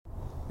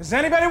Does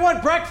anybody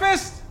want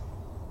breakfast?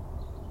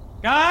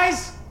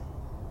 Guys,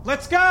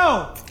 let's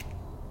go.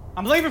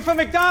 I'm leaving for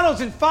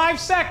McDonald's in 5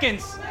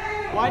 seconds.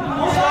 Why didn't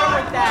you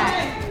start with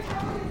that?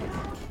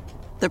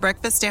 The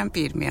Breakfast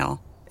Stampede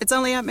Meal. It's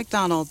only at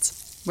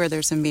McDonald's, where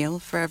there's a meal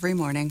for every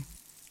morning.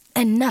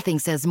 And nothing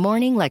says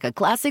morning like a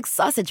classic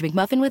sausage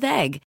McMuffin with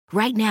egg.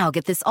 Right now,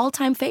 get this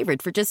all-time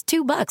favorite for just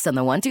 $2 on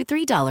the $1,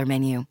 $2, $3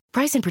 menu.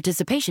 Price and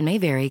participation may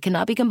vary.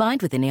 Cannot be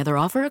combined with any other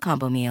offer or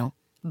combo meal.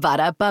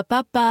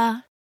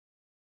 Ba-da-ba-ba-ba.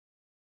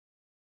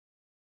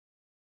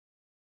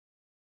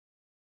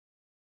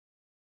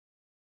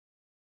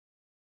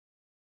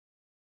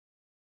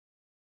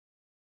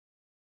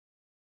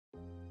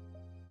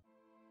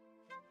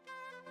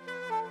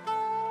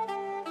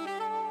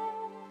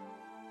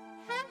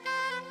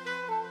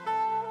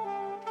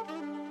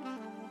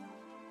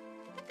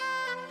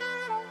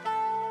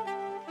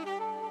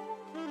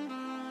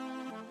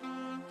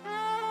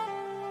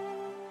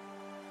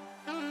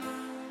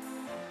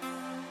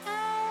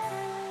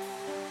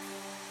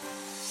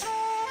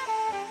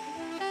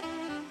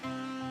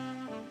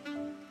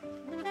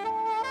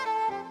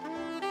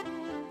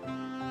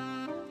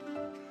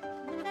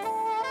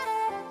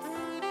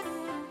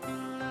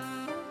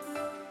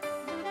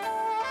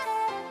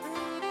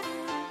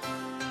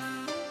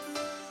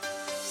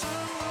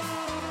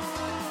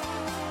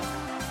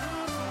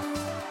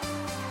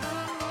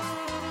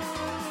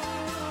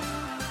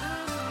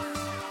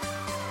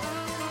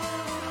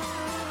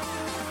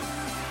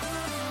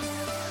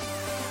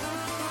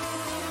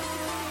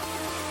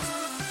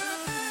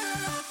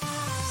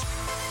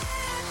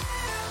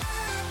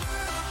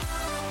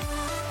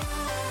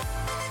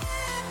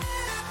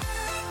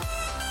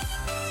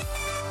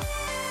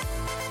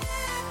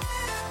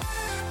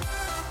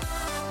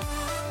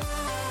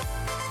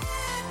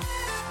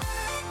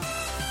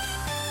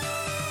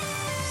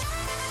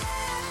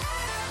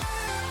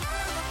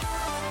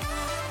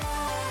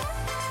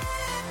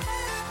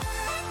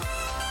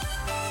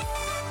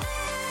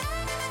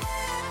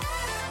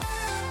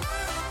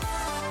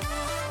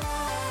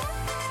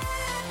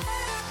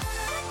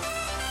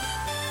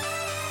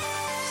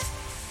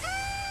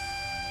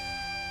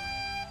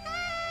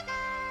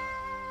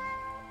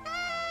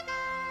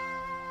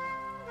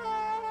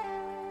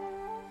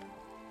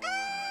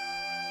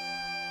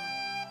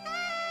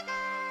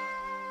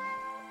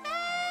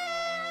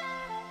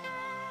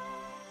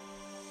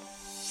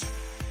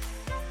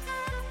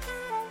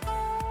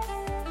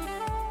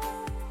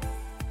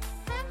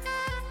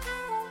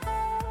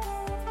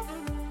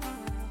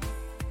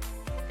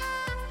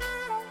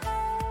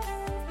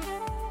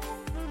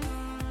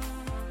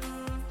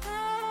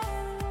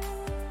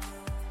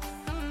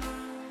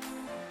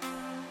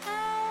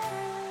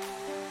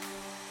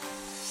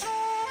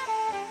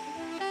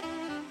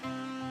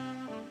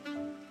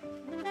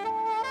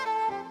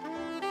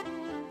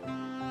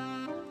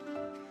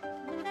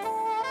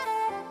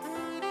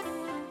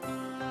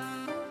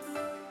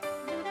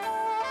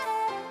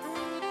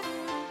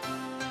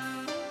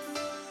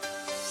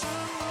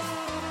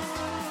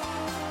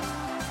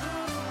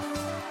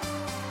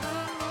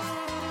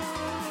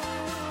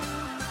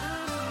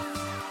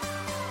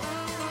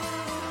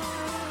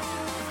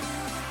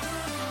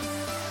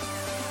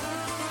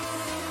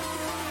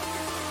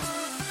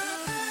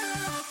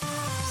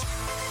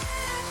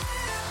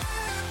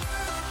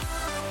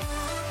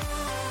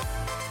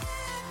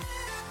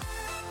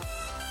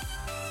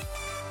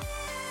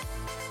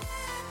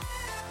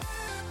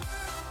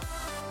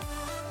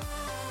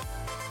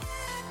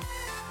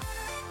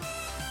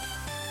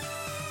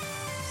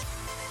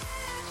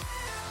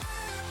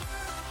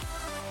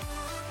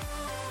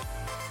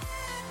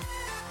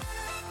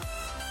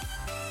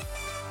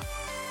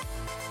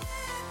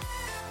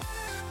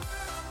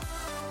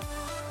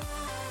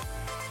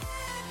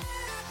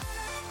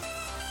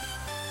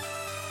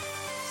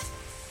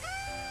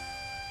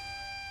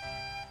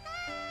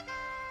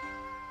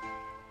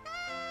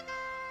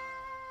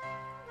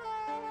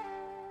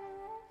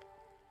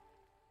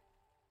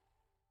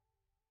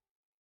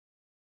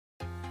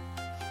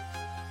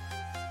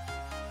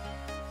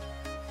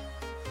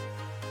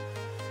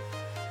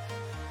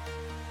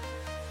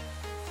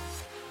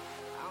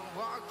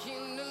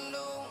 Walking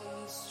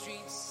alone, the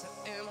streets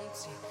are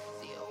empty.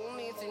 The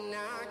only thing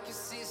I can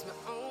see is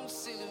my own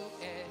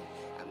silhouette.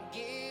 I'm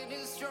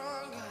getting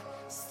stronger,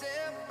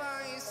 step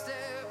by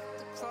step.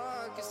 The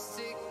clock is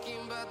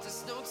ticking, but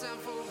there's no time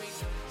for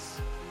regrets.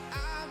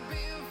 I've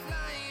been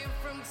flying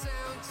from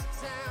town to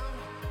town,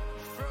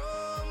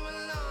 from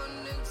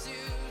London to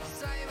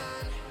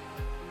Taiwan.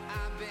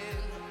 I've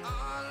been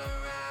all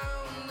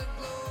around the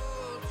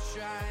globe,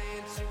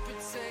 trying to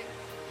protect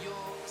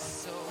your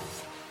soul.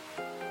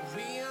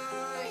 We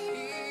are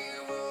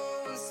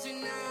heroes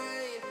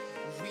tonight.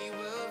 We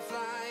will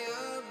fly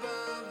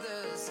above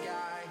the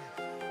sky.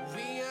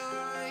 We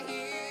are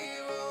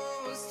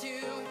heroes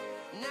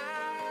tonight.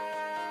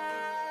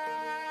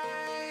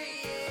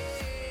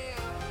 Yeah.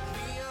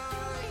 We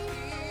are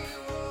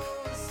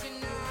heroes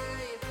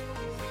tonight.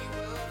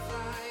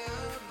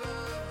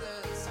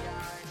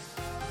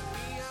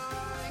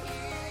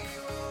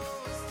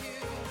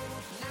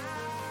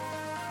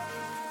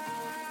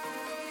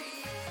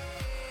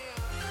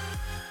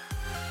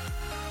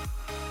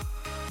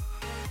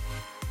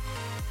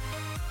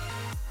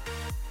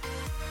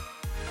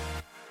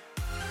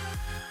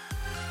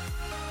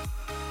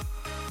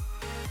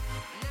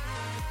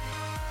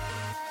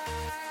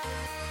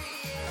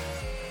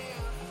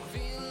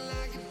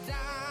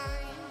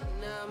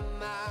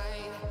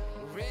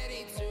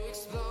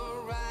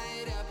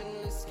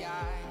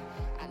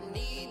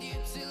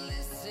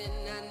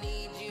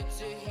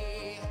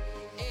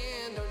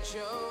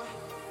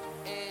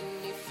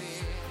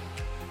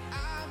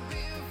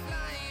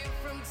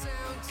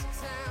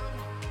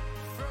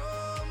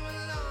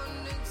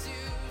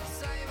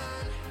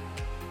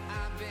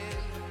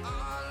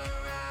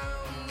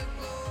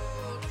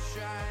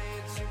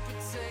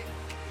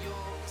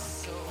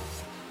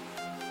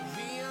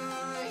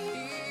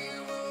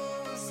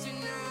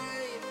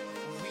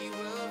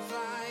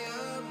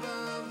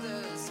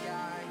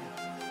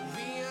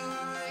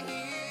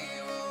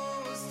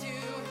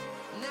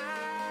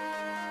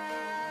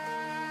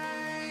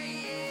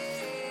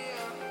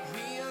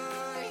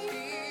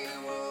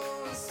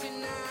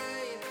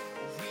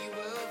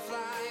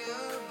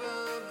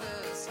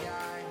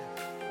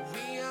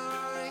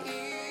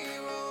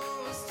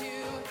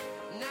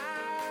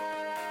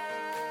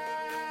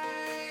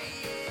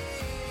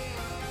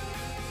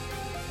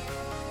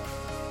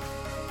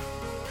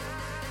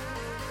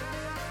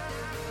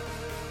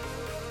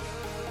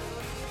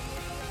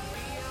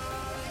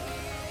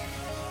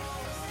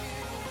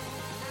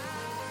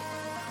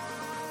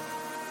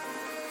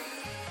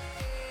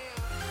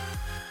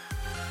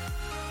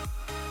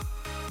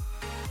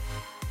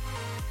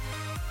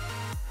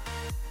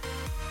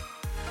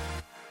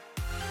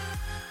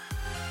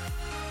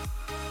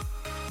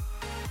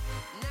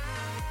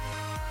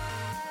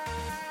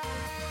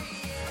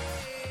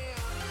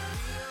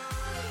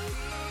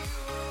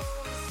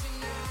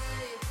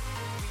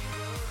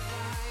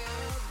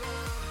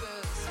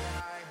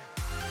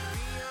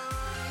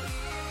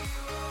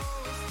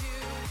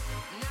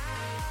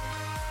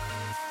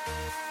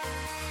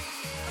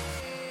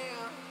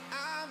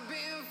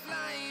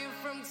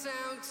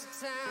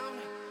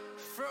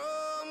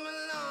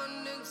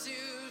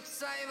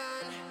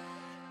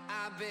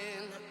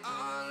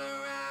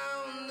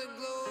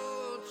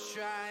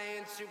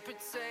 trying to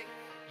protect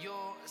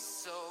your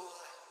soul.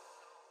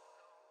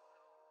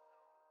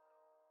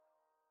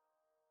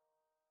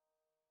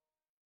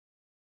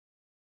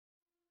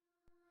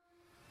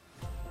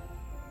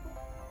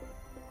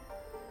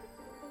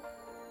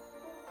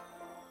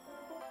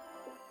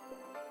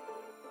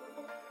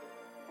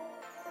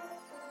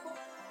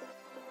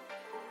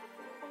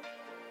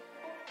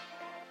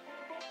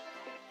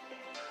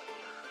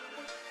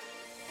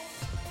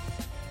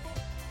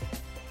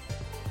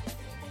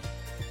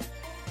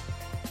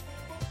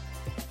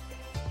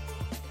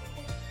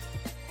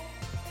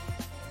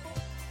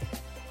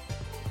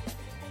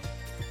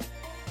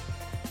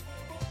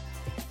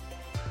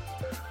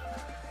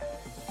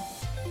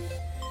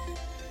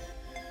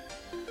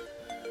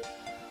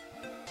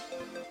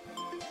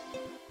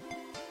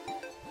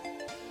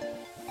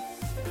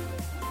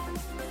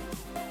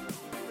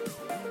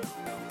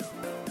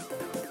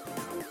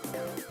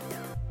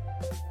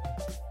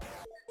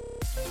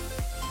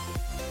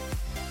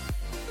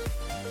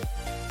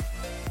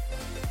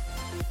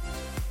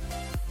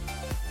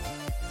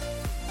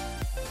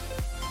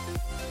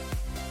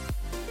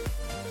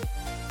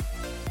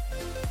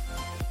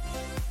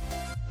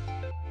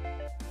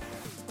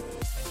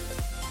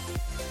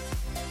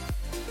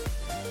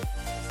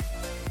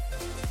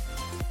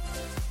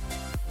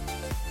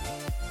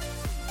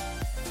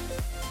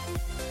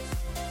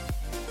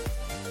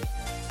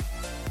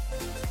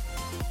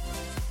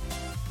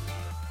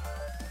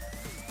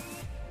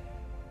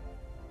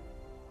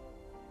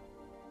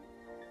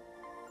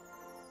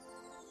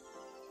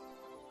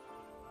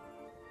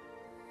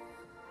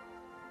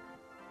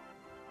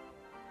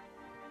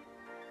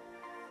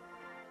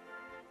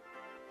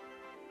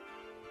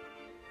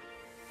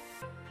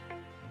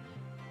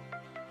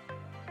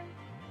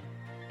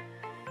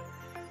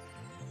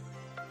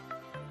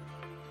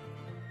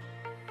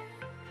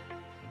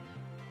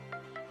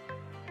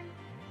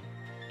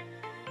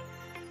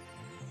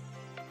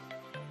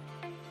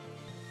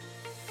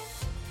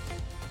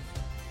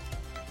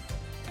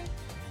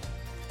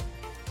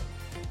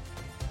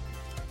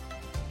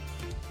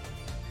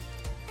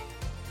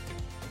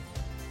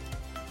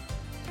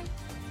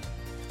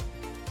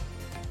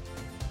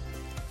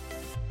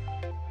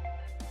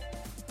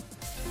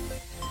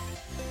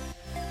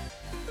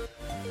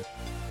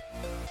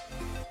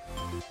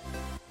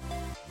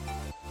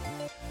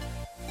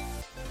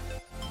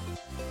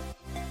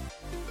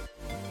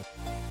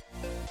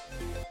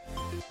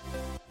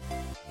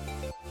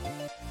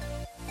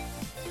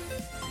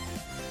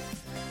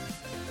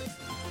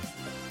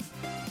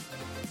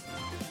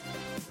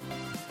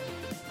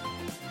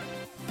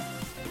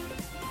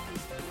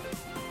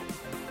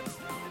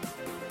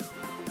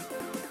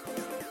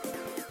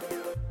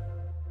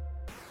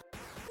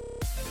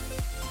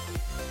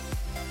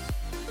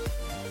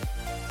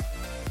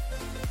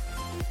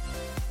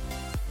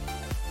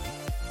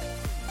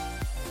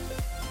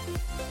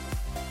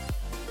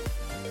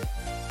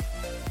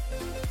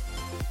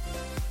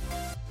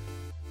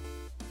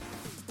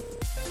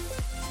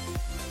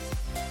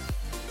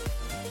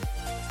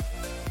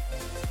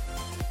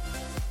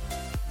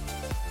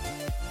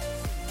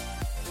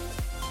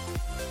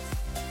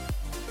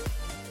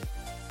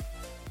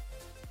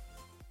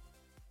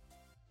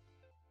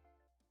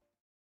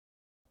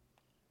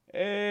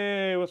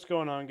 Hey, what's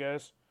going on,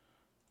 guys?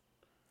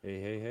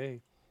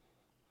 Hey.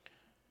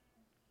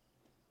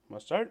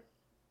 Must start?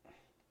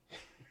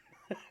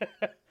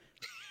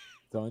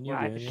 It's on you,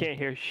 I Daniel. can't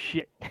hear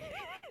shit.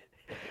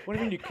 What do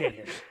you mean you can't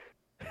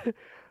hear?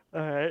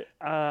 Alright,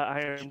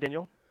 I am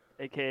Daniel,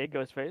 aka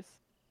Ghostface.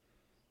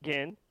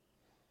 Again.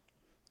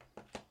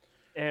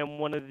 And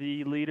one of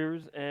the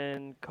leaders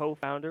and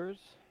co-founders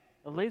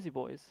of Lazy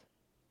Boys.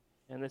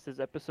 And this is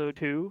episode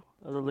 2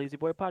 of the Lazy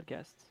Boy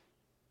Podcast.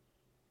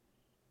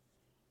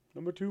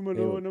 Number 2, my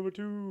lord, number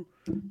 2.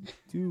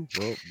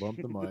 Well,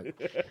 bump the mic.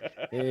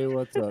 Hey,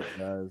 what's up,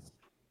 guys?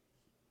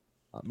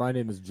 My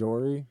name is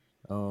Jory,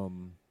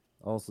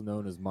 also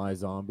known as My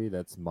Zombie.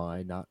 That's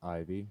my, not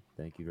Ivy.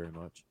 Thank you very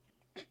much.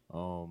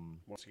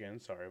 Once again,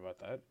 sorry about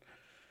that.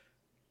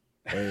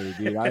 Hey,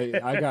 dude,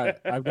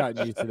 I've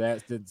gotten used to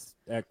that since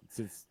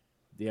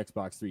the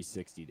Xbox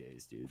 360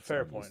 days, dude.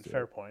 Fair point.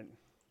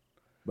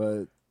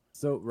 But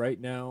so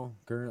right now,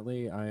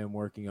 currently, I am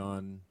working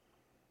on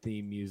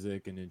theme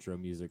music and intro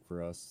music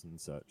for us and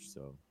such.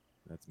 So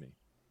that's me.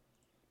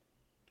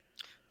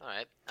 All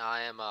right,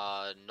 I am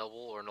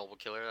Noble or Noble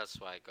Killer. That's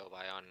what I go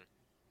by on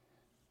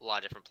a lot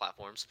of different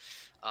platforms.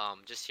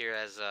 Just here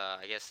as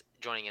I guess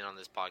joining in on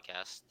this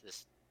podcast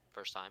this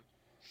first time.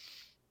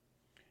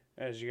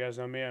 As you guys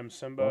know me, I'm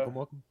Simba.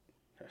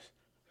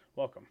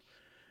 Welcome.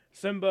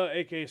 Simba,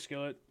 aka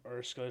Skillet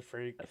or Skillet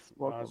Freak,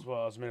 welcome. as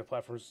well as many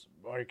platforms.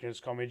 Or you can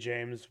just call me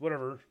James.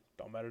 Whatever,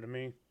 don't matter to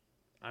me.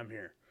 I'm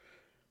here.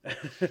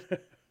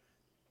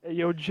 Hey,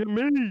 yo,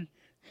 Jimmy!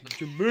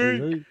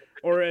 Jimmy,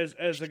 or as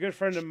a good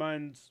friend of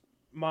mine's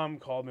mom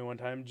called me one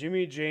time,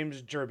 Jimmy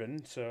James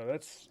Durbin. So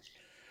that's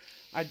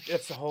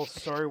the whole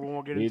story. We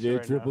won't get into it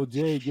right Triple now.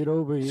 J, get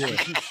over here.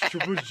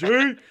 Triple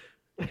J.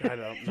 I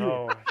don't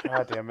know.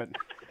 God damn it.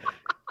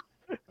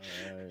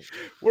 Alright.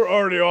 We're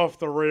already off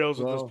the rails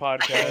with Well, this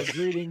podcast.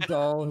 greetings to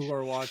all who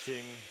are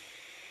watching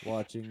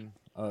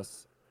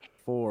us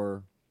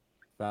for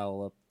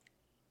foul up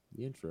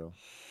the intro.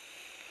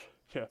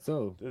 Yeah.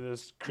 So,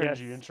 This cringy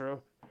Yes.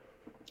 intro.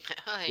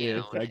 You Yeah,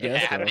 know, I it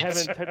guess so. happens.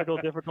 Having technical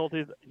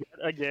difficulties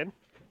again.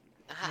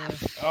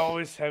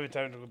 Always having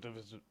technical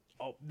difficulties.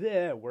 Oh,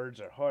 yeah, words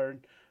are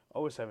hard.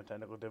 Always having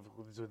technical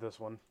difficulties with this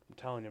one. I'm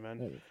telling you,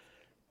 man.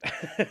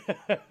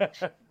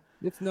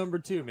 it's number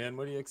 2, man.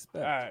 What do you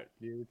expect? Alright.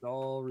 Dude, it's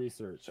all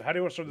research. So how do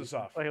you want to start this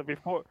off? Like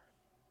before.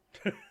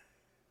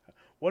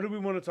 What do we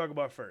want to talk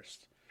about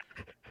first?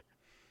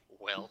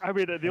 Well, I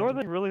mean, the only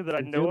thing really that I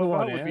Since you're know the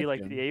one about would be like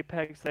asking. the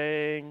Apex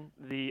thing,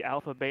 the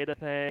Alpha Beta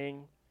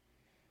thing.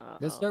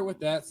 Let's start with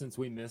that since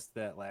we missed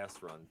that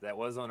last run. That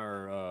was on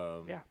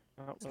our Yeah.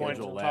 schedule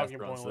Point- last talking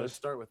run. point So let's list.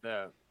 start with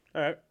that.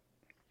 All right.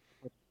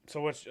 So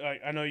what's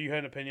I know you had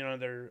an opinion on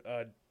their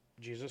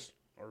Jesus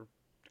or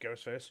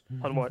Ghostface,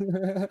 On what?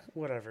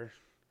 whatever.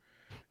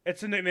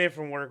 It's a nickname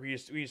from work. We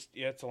used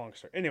yeah. It's a long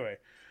story. Anyway,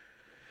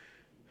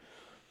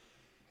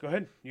 go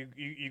ahead.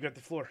 You got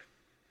the floor.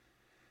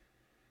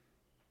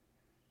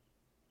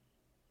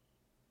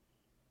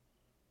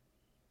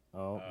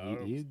 Oh,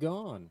 he's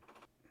gone.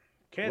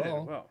 Okay Well.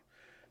 then. Well,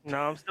 No,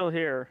 I'm still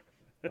here.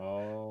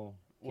 Oh,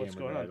 What's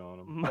camera going died on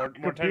him. My More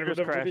technical computer's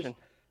difficulties? crashing.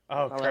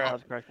 oh My crap.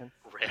 laptop's crashing.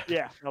 rip.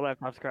 Yeah, my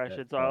laptop's crashing.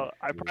 That So sucks,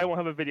 I probably dude. won't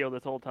have a video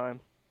this whole time.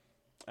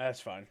 That's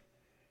fine.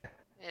 It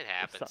It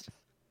happens. sucks.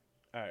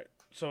 All right.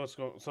 So let's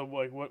go. So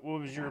like, what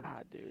was your?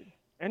 God, dude.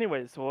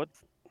 Anyways, so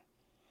what's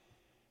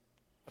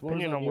What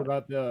was opinion on on you what?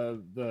 about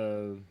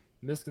the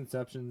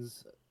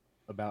misconceptions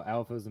about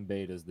alphas and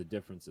betas, the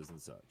differences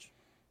and such?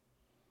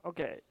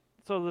 Okay,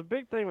 so the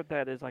big thing with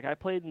that is like I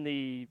played in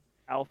the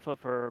alpha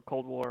for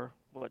Cold War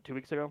 2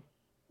 weeks ago,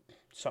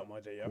 Something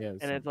like that. Yeah. Yeah,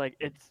 and it's like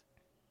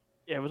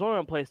it was only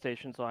on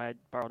PlayStation, so I had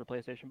borrowed a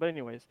PlayStation. But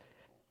anyways,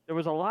 there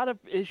was a lot of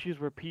issues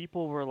where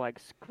people were like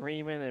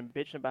screaming and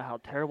bitching about how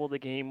terrible the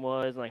game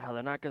was, and like how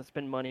they're not gonna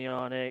spend money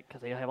on it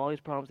because they have all these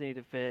problems they need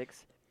to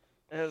fix.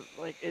 And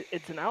like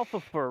it's an alpha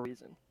for a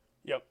reason.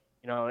 Yep.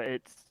 You know,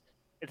 it's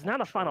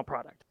not a final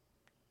product.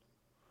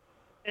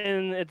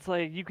 And it's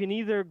like you can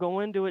either go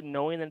into it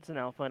knowing that it's an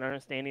alpha and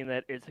understanding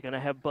that it's gonna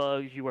have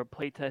bugs. You were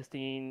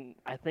playtesting.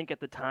 I think at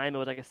the time it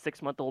was like a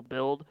 6-month-old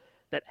build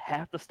that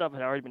half the stuff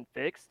had already been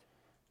fixed,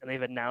 and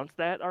they've announced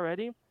that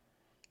already.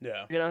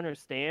 Yeah. You can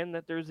understand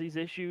that there's these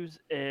issues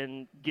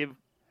and give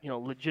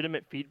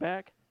legitimate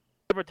feedback.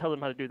 Never tell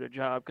them how to do their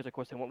job because of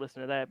course they won't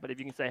listen to that. But if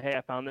you can say, hey,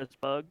 I found this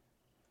bug,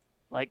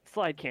 like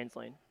slide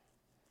canceling,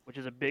 which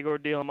is a big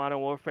ordeal in Modern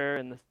Warfare,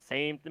 and the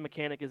same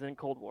mechanic is in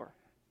Cold War.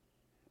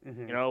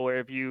 Mhm. You know, where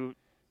if you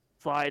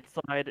slide,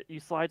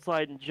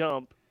 and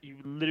jump, you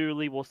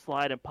literally will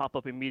slide and pop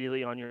up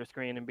immediately on your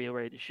screen and be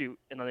ready to shoot.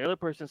 And on the other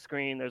person's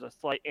screen, there's a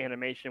slight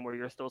animation where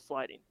you're still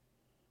sliding.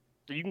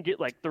 So you can get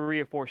like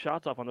 3 or 4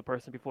 shots off on the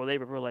person before they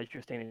realize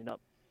you're standing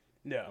up.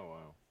 Yeah. Oh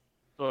wow.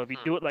 So if you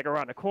do it like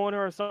around a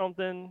corner or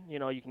something, you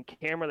can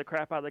camera the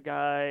crap out of the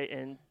guy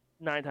and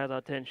 9 times out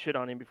of 10 shit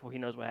on him before he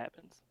knows what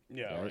happens.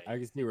 Yeah. Yeah, right. I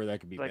can see where that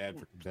could be Like, bad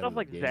for stuff competitive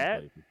like gameplay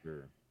that. for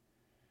sure.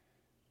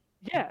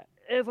 Yeah,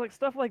 it's like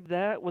stuff like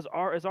that has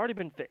already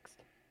been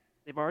fixed.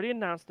 They've already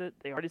announced it.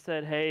 They already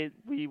said, "Hey,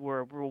 we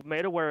were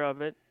made aware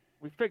of it.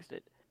 We fixed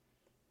it."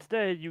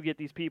 Instead, you get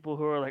these people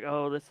who are like,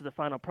 "Oh, this is the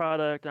final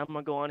product. I'm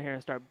gonna go on here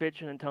and start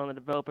bitching and telling the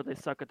developer they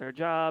suck at their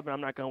job, and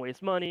I'm not gonna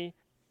waste money."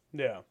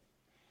 Yeah.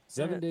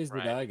 7 Days to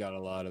Right. Die got a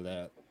lot of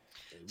that.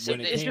 Seven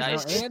When it Days to came Die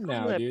out is and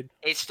now, flip. dude.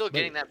 It's still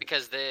getting Wait. that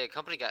because the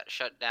company got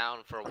shut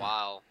down for a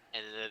while,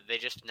 and they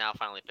just now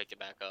finally picked it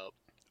back up.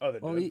 Oh, they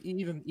Well, did.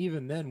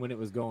 even then, when it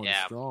was going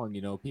Yeah. strong,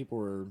 people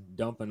were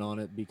dumping on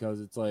it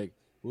because it's like,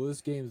 well,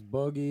 this game's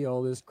buggy,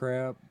 all this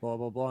crap, blah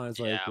blah blah. And it's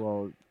like, Yeah.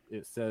 well,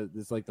 it says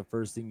it's like the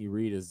first thing you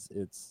read is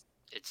it's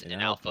It's an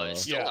an alpha.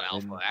 It's still Yeah. an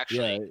alpha, and,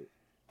 actually.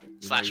 yeah,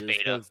 Slash you're beta.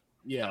 supposed-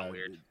 yeah, Kinda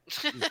weird.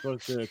 you're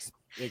supposed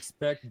to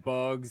expect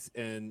bugs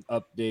and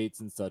updates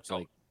and such. Oh.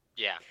 Like,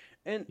 Yeah.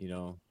 And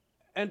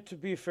and to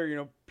be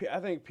fair, I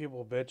think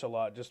people bitch a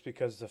lot just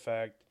because of the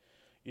fact,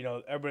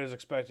 everybody's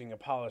expecting a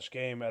polished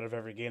game out of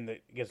every game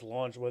that gets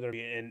launched, whether it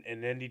be an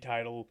indie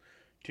title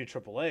to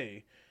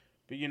AAA.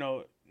 But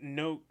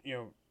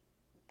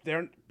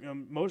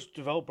most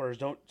developers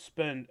don't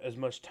spend as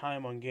much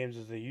time on games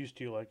as they used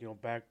to. Like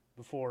back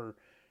before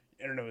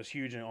internet was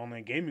huge and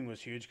online gaming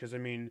was huge. Because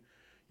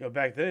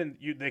back then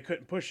they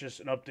couldn't push us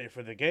an update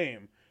for the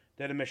game.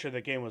 They had to make sure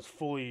the game was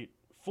fully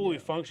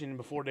functioning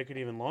before they could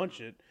even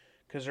launch it.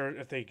 Because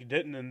if they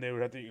didn't, then they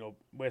would have to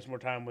waste more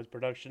time with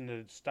production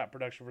to stop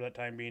production for that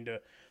time being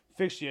to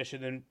fix the issue,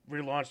 then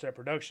relaunch that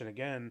production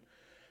again.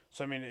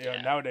 So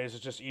nowadays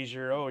it's just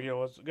easier. Oh,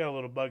 it's got a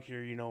little bug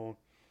here.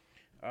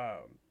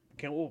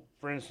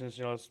 For instance,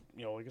 it's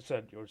like I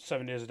said,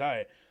 7 Days to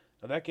Die.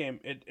 Now that game,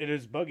 it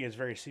is buggy. It's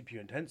very CPU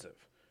intensive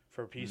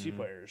for PC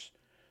players.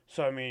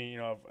 So I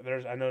know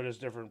there's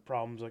different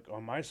problems like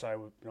on my side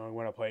with,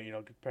 when I play,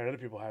 compared to other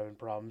people having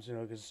problems,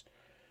 because.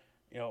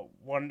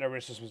 One,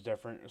 every system is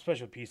different,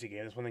 especially with PC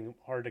games. One thing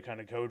hard to kind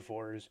of code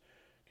for is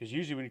Because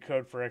usually when you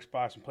code for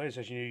Xbox and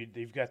PlayStation,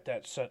 you've got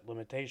that set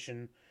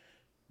limitation.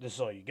 This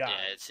is all you got. Yeah,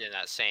 it's in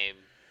that same.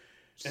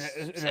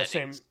 In that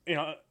same,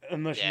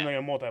 unless you're like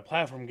a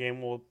multi-platform game.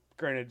 Well,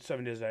 granted,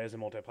 7 Days to Die is a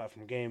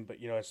multi-platform game, but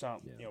it's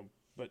not.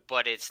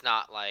 But it's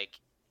not like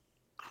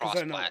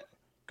cross-plat.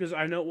 Because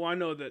I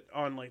know that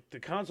on like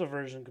the console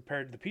version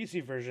compared to the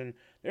PC version,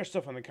 there's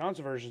stuff on the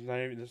console version not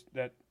even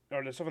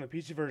or the stuff on the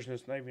PC version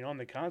that's not even on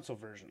the console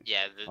version.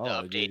 Yeah, the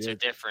updates are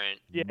different.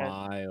 Yeah,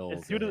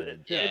 miles.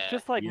 It's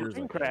just like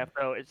Minecraft,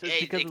 though. It's just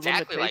because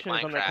exactly of the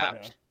like limitations Minecraft.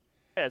 on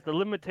the it's the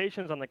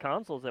limitations on the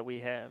consoles that we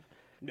have.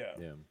 Yeah.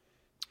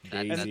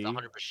 That's Daisy, 100%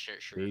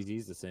 sure.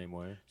 Daisy's the same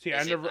way. See,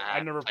 Is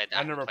I never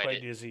it?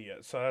 played Daisy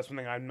yet, so that's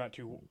something I'm not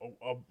too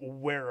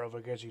aware of,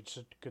 I guess you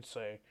could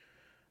say.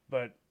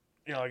 But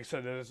like I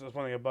said, that's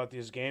one thing about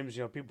these games.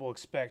 People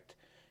expect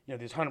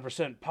these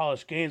 100%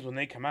 polished games when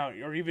they come out,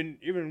 or even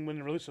when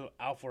they release an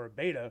alpha or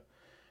beta.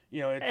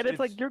 It's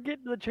like you're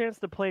getting the chance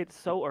to play it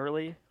so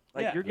early.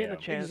 Like you're getting a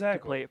chance to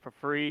play it for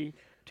free,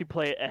 to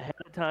play it ahead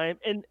of time,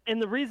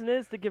 and the reason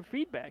is to give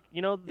feedback.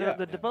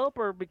 The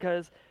developer,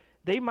 because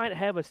they might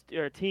have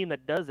a team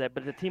that does that,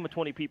 but it's a team of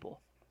 20 people.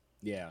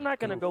 Yeah, I'm not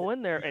going to go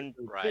in there and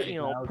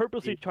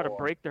purposely try to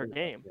break their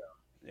game.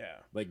 Yeah.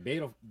 Like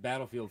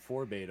Battlefield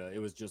 4 beta, it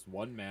was just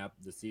one map,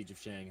 the Siege of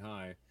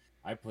Shanghai.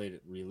 I played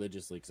it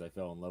religiously because I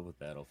fell in love with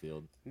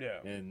Battlefield.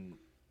 Yeah. And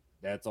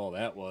that's all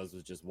that was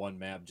just one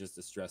map, just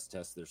to stress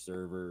test their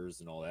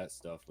servers and all that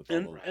stuff.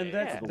 And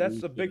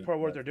that's a big part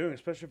of what they're doing,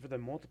 especially for the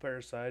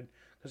multiplayer side,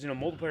 because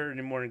multiplayer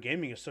anymore in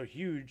gaming is so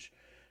huge.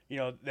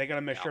 They got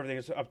to make sure everything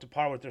is up to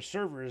par with their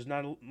servers,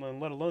 let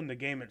alone the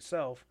game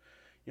itself.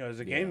 Is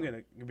the game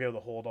going to be able to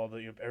hold all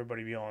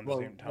everybody be on at the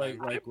same time?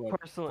 I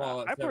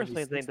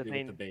personally think that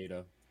the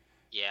beta.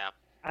 Yeah.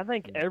 I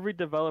think every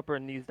developer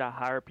needs to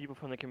hire people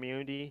from the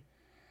community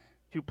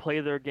to play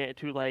their game,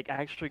 to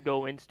actually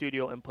go in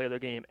studio and play their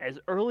game as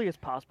early as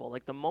possible.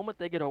 Like the moment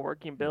they get a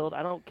working build,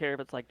 I don't care if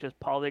it's just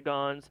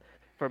polygons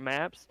for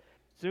maps.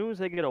 As soon as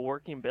they get a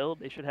working build,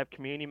 they should have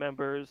community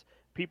members,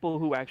 people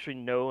who actually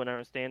know and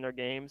understand their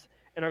games,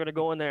 and are going to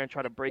go in there and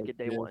try to break it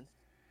day one.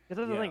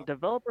 Because that's the thing,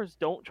 developers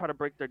don't try to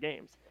break their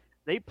games.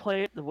 They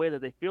play it the way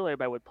that they feel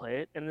everybody would play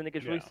it, and then it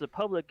gets released to the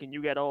public, and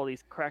you get all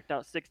these cracked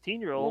out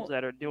 16-year-olds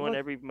that are doing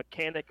every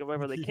mechanic of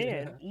whatever they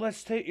can.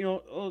 Let's take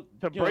to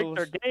break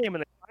their game,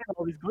 and they find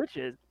all these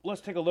glitches.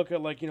 Let's take a look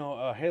at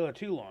Halo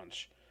 2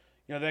 launch.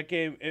 That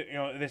game,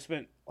 they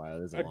spent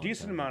a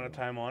decent amount of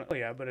time on it.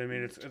 Yeah, but I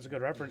mean, it's a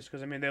good reference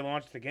because they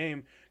launched the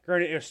game.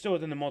 Granted, it was still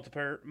within the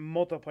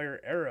multiplayer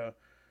era,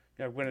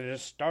 when it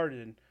just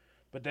started.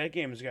 But that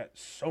game has got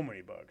so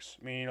many bugs.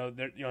 I mean,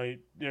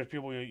 there's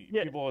people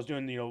is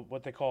doing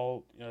what they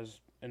call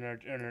as in our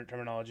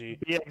terminology,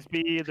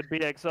 BXB, the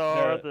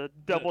BXR, the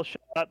double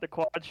shot, the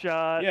quad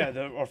shot.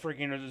 Yeah, or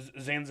freaking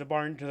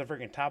Zanzibar to the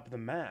freaking top of the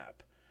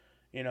map.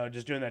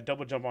 Just doing that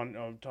double jump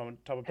on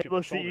top of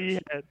people's shoulders.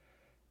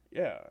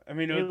 Yeah, I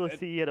mean, Halo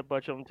C had a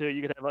bunch of them too.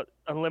 You could have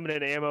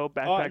unlimited ammo,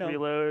 backpack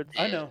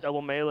reloads,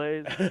 double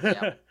melees.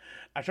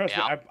 I trust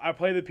you. I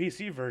play the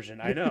PC version.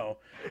 I know.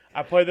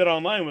 I play that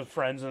online with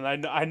friends, and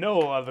I know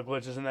a lot of the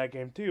glitches in that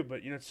game too.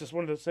 But it's just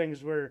one of those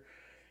things where,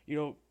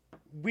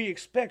 we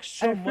expect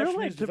so much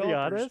from these developers. To be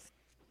honest,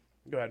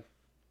 go ahead.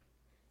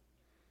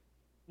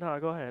 No,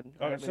 go ahead.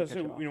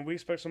 We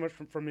expect so much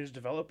from these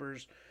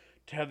developers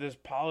to have this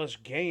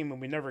polished game, and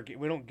we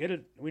don't get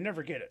it. We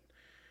never get it.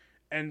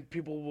 And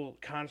people will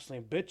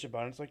constantly bitch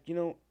about it. It's like,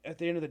 at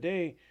the end of the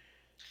day,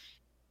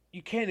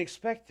 you can't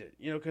expect it,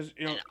 because,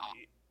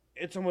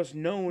 it's almost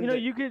known that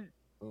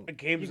a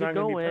game's not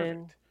going to be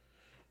perfect.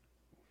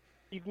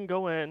 You can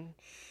go in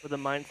with a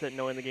mindset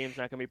knowing the game's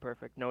not going to be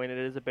perfect, knowing it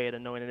is a beta,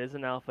 knowing it is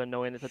an alpha,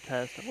 knowing it's a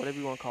test, whatever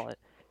you want to call it.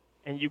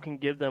 And you can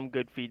give them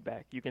good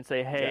feedback. You can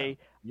say, hey,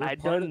 I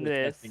done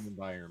this,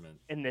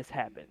 and this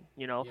happened.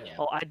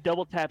 Oh, I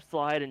double tap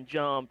slide and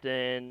jumped,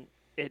 and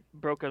it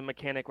broke a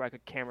mechanic where I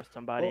could camera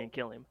somebody and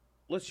kill him.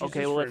 Let's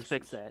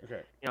fix that.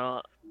 Okay.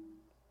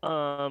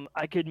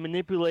 I could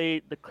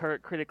manipulate the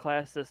current critic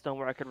class system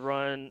where I could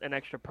run an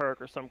extra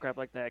perk or some crap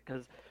like that.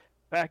 Because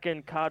back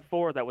in COD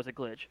 4, that was a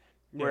glitch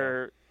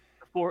where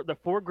the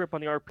foregrip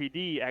on the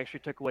RPD actually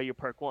took away your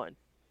perk 1.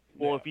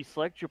 Well, if you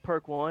select your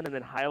perk 1 and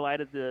then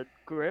highlighted the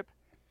grip,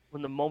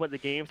 when the moment the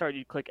game started,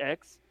 you click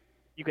X,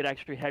 you could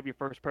actually have your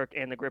first perk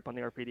and the grip on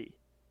the RPD.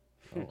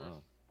 Oh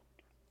wow.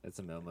 That's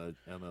some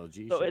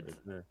MLG so shit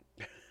right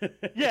there.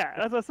 Yeah,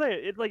 that's what I say.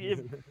 It's like if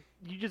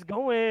you just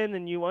go in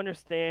and you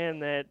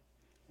understand that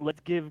let's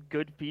give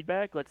good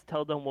feedback, let's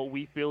tell them what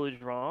we feel is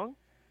wrong,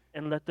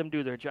 and let them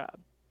do their job.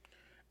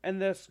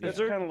 And that's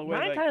kind of the way.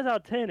 9 times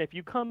out of 10, if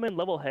you come in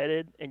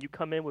level-headed and you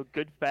come in with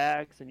good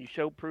facts and you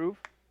show proof,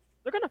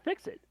 they're gonna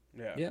fix it.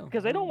 Yeah.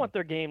 Because they don't want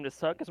their game to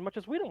suck as much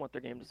as we don't want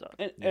their game to suck.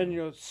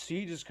 And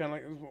Siege is kind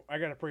of like, I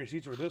got a pretty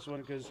Siege for this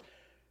one because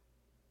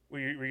were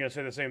you gonna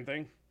say the same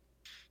thing?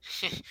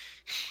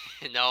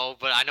 No,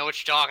 but I know what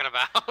you're talking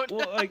about.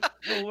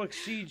 Look,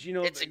 Siege,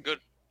 it's a good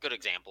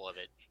example of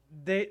it.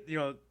 They,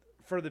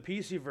 for the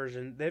PC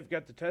version, they've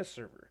got the test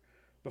server.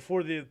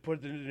 Before they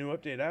put the new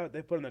update out,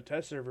 they put in the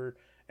test server,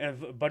 And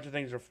if a bunch of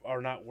things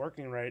are not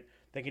working right,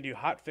 they can do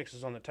hot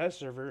fixes on the test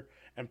server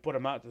and put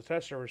them out to the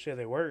test server, see if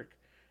they work,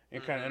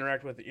 and kind of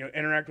interact with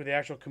the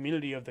actual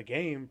community of the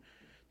game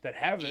that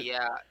have it. Yeah,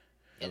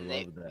 I and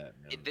love that.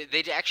 Man.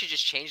 they actually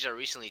just changed that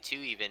recently too,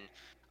 even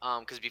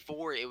because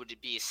before it would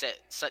be a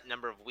set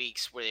number of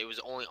weeks where it was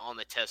only on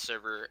the test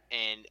server,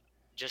 and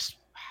just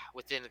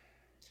within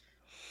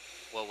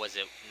what was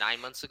it 9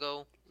 months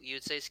ago you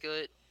would say,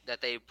 Skillet,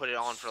 that they put it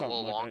on for a little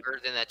Something like longer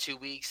than that 2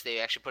 weeks. They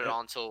actually put it Yeah,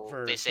 on till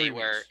for they say 3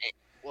 where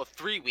weeks.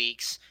 3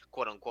 weeks,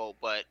 quote unquote,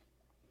 but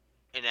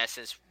in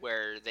essence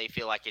where they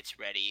feel like it's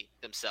ready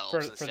themselves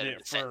instead of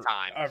the set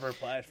time. Every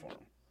platform.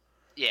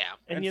 Yeah,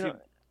 And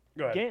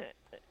go ahead.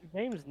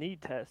 games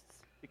need tests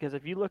because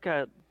if you look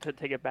at to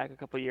take it back a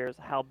couple years,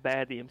 how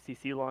bad the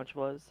MCC launch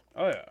was,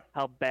 Oh yeah.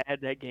 how bad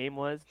that game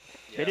was.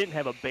 yeah. They didn't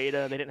have a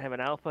beta, they didn't have an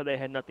alpha, they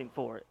had nothing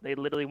for it. They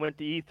literally went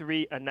to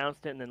E3,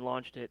 announced it, and then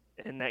launched it,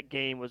 and that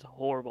game was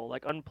horrible,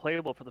 like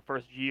unplayable for the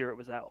first year it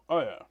was out. Oh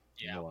yeah.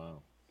 Yeah.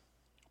 Wow.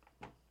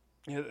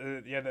 Yeah.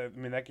 I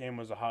mean, that game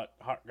was a hot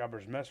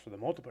garbage mess for the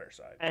multiplayer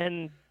side.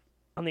 And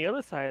on the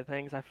other side of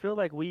things, I feel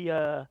like we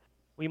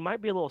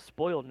might be a little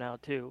spoiled now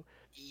too.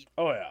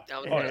 Oh yeah. I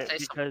was Yeah, going to say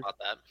something because- about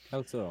that.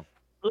 How so?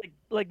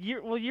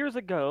 Years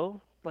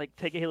ago, like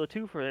take Halo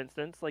 2 for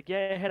instance, like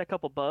yeah, it had a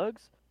couple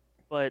bugs,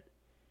 but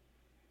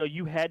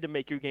you had to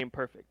make your game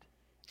perfect.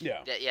 Yeah.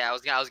 Yeah, I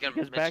was gonna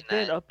Because mention back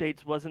that. then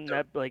updates wasn't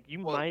There- that like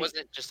you Well, it might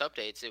wasn't just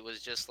updates. It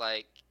was just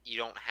like you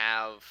don't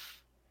have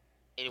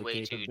any The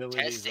way to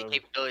capabilities test it, of-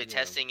 capability of yeah.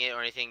 testing it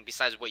or anything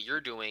besides what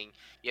you're doing.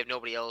 You have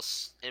nobody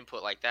else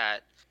input like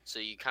that, so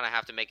you kind of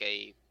have to make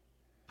a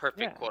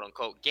perfect Yeah. quote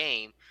unquote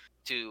game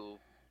to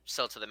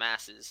sell to the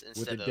masses With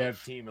instead a of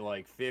dev team of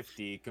like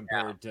 50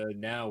 compared to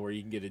now where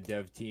you can get a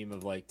dev team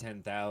of like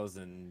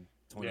 10,000,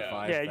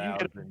 25,000. yeah, you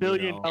get a $1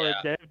 billion Yeah.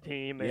 dev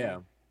team and Yeah,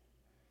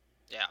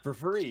 yeah. for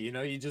free. You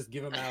know, you just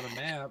give them out a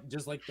map,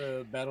 just like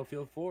the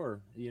Battlefield 4.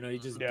 You know, you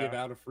just Yeah. give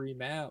out a free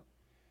map.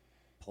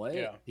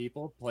 Play Yeah. it,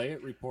 people. Play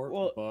it, report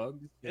Well,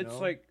 bugs. You It's know?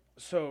 like,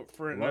 so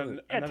for Love another,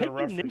 it. yeah, another take the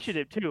reference.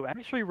 initiative too.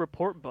 Actually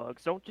report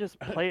bugs. Don't just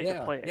play it to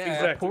yeah, play it.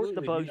 yeah, Report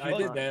the absolutely, bugs dude. you I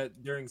did find.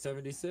 that during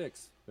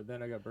 76, but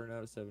then I got burned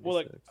out at 76. Well,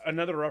 like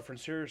another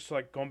reference here, so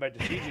like going back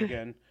to Siege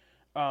again,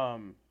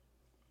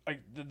 like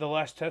the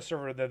last test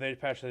server that they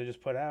patched that they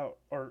just put out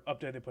or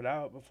update they put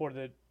out before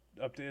the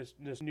update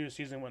this new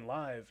season went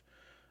live,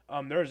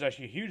 there was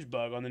actually a huge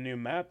bug on the new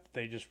map that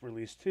they just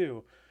released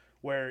too,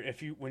 where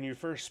when you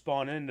first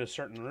spawn into a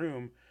certain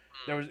room,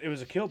 it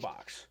was a kill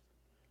box,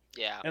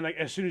 Yeah. and like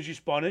as soon as you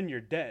spawn in, you're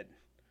dead.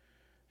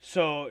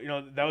 So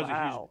that was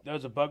Wow. that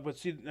was a bug, but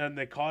see, and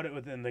they caught it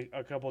within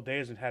a couple of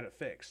days and had it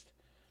fixed.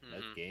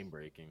 That's Mhm. game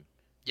breaking.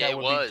 Yeah, that it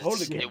would be was.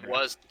 totally It game-breaking.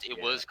 was. It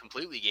Yeah. was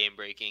completely game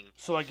breaking.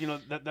 So like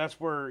that's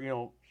where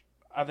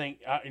I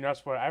think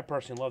that's why I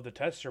personally love the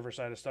test server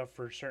side of stuff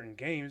for certain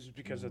games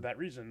because of that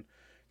reason.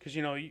 Because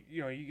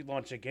you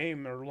launch a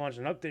game or launch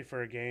an update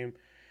for a game,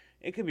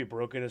 it could be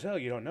broken as hell.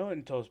 You don't know it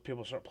until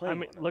people start I playing.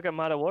 mean, on it. look at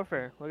Modern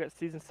Warfare. Look at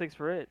Season 6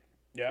 for it.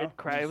 Yeah,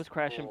 It was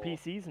crashing Oh.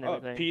 PCs and Oh,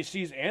 everything.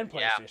 PCs and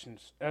Yeah.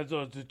 PlayStations. As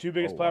those the two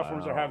biggest Oh,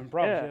 platforms that are wow. having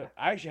problems. Yeah. Yeah.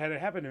 I actually had it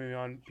happen to me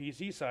on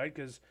PC side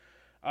because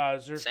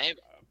Same.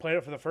 played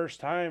it for the first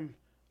time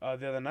the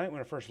other night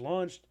when it first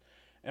launched,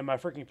 and my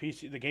freaking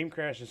PC, the game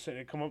crashed and said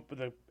it come up with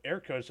an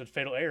error code that said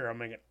fatal error. I'm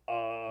thinking,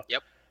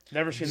 Yep.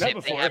 never seen Same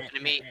that thing before. happened to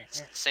me.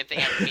 Same thing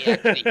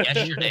happened to me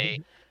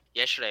actually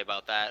yesterday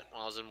about that when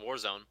I was in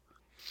Warzone.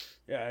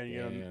 Yeah, and,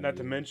 Yeah, not to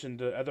dude. mention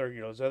the other,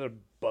 there's other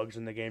bugs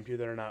in the game too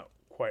that are not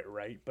quite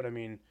right. But I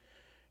mean,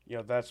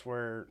 that's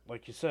where,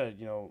 like you said,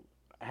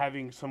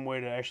 having some way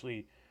to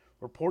actually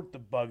report the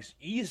bugs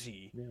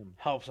easy Yeah.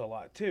 helps a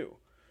lot too.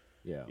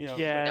 Yeah.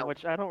 Yeah, No.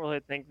 which I don't really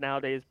think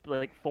nowadays.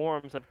 Like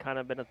forums have kind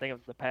of been a thing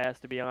of the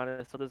past, to be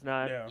honest. So there's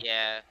not Yeah.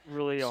 Yeah.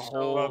 really a So-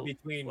 whole Well,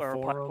 between or a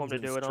platform forums to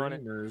and do it on it.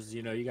 streamers,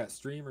 you got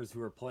streamers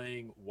who are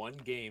playing one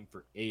game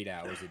for 8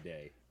 hours a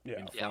day Yeah.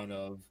 in Yeah. front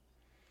of,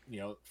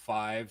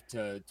 5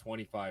 to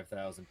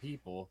 25,000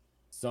 people.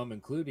 Some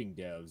including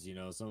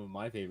devs. Some of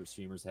my favorite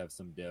streamers have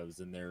some devs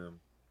in their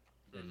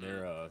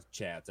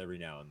chats every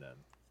now and then.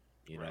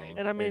 Right.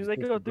 And I mean, it's they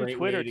just go a through great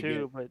Twitter way to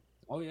too, get- but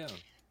Oh yeah.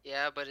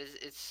 Yeah, but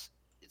it's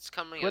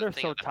coming as a Twitter's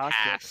thing so of the toxic.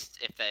 past.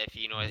 If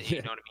you know what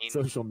I mean.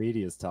 Social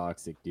media is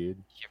toxic,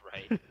 dude. You're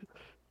right.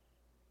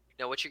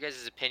 Now, what's your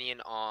guys' opinion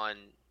on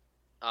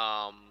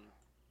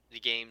the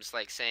games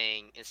like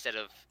saying instead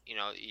of you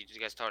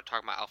guys talking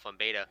about alpha and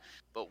beta,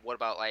 but what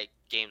about like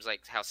games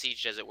like how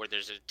Siege does it where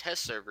there's a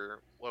test server?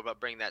 What about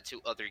bringing that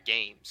to other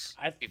games?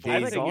 Before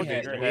I DayZ, think all has,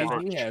 games are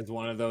DayZ has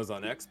one of those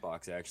on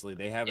Xbox. Actually,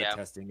 they have Yeah. a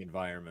testing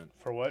environment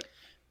For what?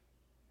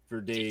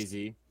 for DayZ,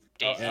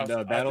 Days. I and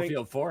think-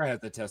 Battlefield 4 has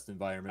the test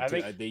environment. I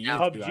too. think They used to,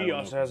 I PUBG don't know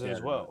also if has it it's as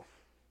dead or not. well.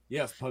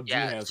 Yes, PUBG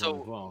Yeah, has so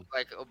one as well.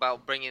 like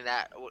about bringing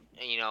that,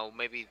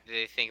 maybe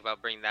they think about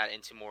bringing that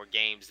into more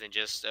games than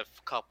just a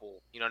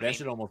couple. You know what I That mean?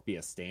 should almost be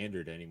a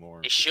standard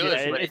anymore. It should,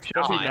 yeah, but it it's should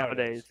be not.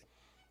 nowadays.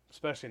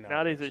 Especially now.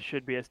 Nowadays, it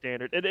should be a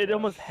standard. It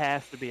almost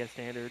has to be a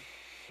standard.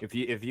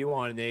 If you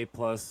want an A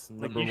plus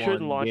Like, number you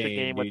shouldn't one launch a game,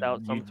 game dude,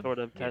 without some sort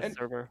of yeah. test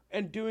server.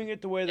 And doing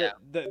it the way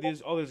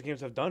that, all these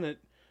games have done it,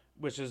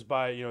 which is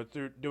by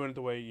through doing it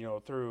the way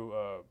through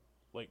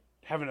like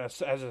having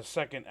as a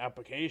second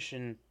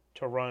application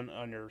to run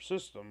on your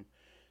system.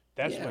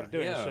 That's Yeah, what it's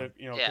doing. yeah. So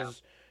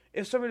because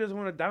if somebody doesn't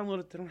want to download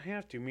it, they don't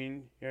have to. I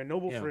mean,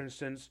 Noble, for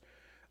instance,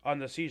 on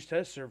the Siege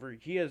test server,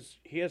 he has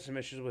some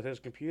issues with his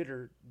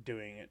computer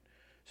doing it,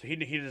 so he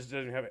just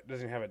doesn't have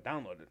it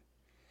downloaded.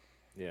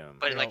 Yeah.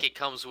 But like it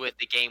comes with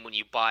the game when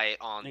you buy it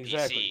on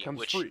Exactly, PC, it comes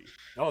which free.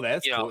 Oh,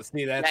 that's cool.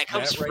 See, that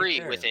comes right free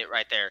there. with it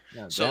right there.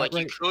 Yeah, so that like you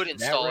right- could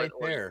install that it.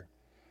 right there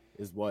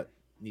is what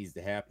needs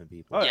to happen,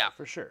 people. Oh Yeah.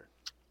 for sure.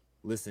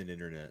 Listen,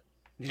 internet.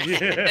 Yeah.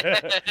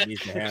 It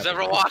needs to Who's happen.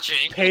 ever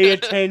watching? Pay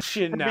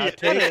attention now. Yeah.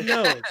 Take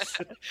notes.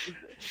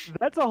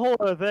 That's a whole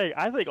other thing.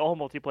 I think all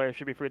multiplayer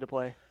should be free to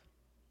play.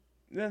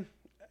 Yeah.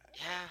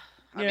 Yeah.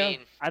 I Yeah. mean,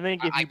 I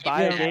think if I you give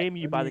buy you a that. game,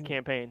 you I buy the mean-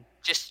 campaign.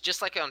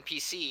 just like on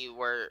PC,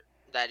 where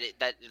that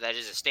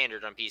is a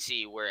standard on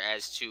PC,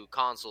 whereas to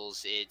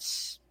consoles,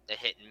 it's a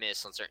hit and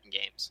miss on certain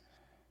games.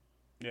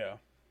 Yeah.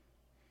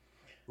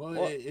 Well,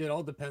 it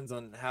all depends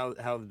on how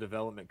the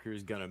development crew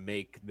is gonna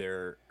make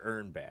their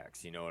earn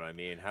backs. You know what I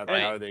mean? How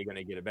are they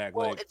gonna get it back?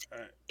 Well, Like,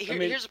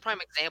 here's a prime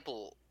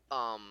example.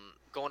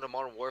 Going to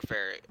Modern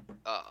Warfare,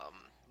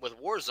 with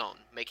Warzone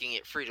making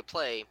it free to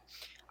play,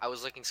 I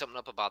was looking something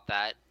up about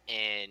that,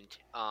 and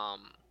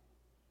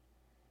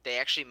they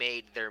actually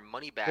made their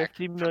money back.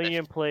 50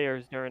 million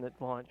players during its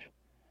launch.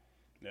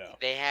 Yeah.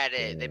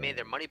 They made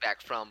their money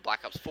back from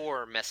Black Ops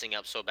 4 messing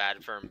up so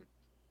bad from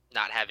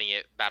not having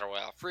it Battle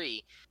Royale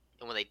free.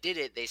 And when they did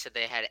it, they said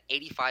they had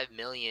 85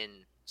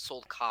 million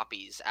sold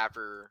copies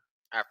after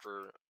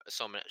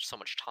so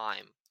much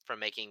time from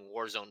making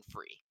Warzone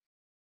free.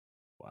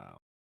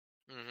 wow.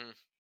 Mm-hmm.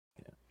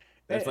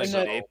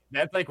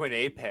 That's like when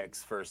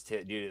Apex first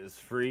hit, dude. It was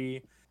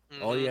free.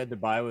 All you had to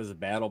buy was a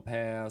battle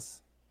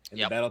pass, and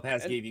Yep. the battle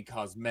pass And- gave you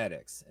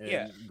cosmetics. And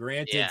Yeah.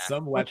 granted, Yeah.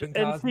 some weapon And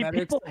see, cosmetics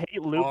people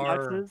hate loot are-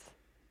 boxes.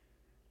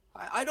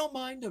 I don't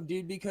mind them,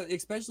 dude, because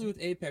especially with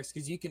Apex,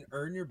 because you can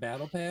earn your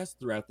battle pass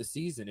throughout the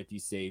season if you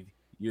save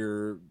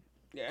your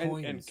Yeah,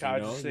 coins, and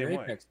COD's the your same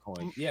way. Apex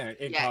coins. Yeah,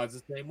 and Yeah.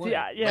 COD's the same way.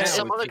 Yeah, But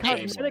some Now other it's the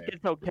same cosmetic way.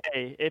 it's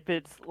okay. If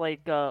it's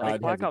like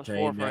COD Black has a Ops 4,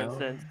 chain for now.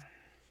 instance.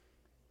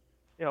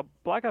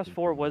 Black Ops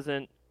 4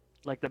 wasn't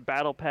like the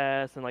battle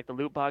pass and like the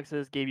loot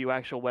boxes gave you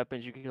actual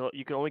weapons. You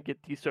can only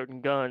get these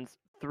certain guns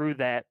through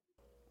that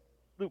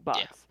loot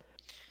box.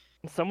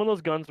 And some of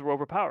those guns were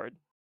overpowered,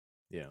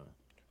 Yeah.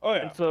 Oh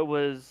yeah. and so it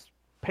was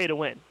pay to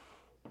win.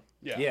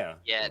 Yeah. Yeah.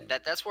 Yeah,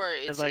 that's where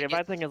It's it's like if I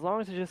it's- think as long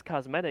as it's just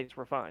cosmetics,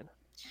 we're fine.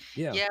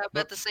 Yeah. Yeah,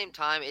 but at the same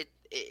time, it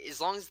as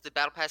long as the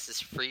battle pass is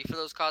free for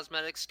those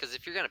cosmetics, because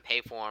if you're gonna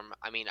pay for them,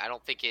 I mean, I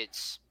don't think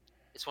it's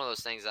one of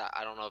those things that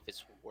I don't know if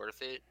it's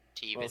worth it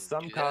to even Well,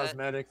 some do that.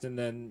 cosmetics and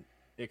then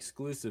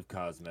exclusive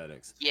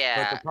cosmetics. But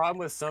Yeah, the problem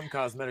with some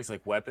cosmetics,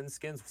 like weapon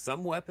skins,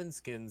 some weapon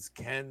skins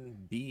can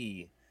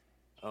be,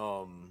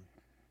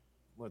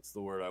 what's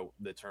the word?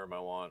 The term I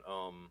want?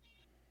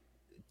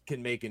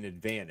 Can make an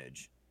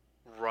advantage.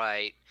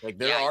 right. Like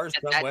there Yeah, are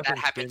that- some that weapon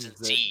happens in skins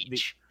that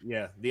Siege.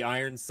 the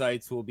iron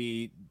sights will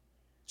be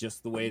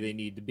just the way they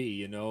need to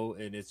be, and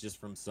it's just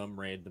from some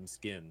random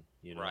skin,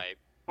 Right.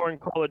 Or in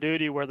Call of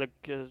Duty, where the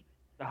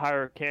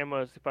higher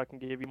camos, if I can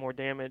give you more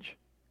damage.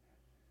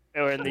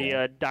 Or in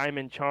the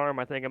Diamond Charm,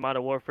 I think in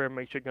Modern Warfare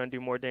makes your gun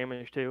do more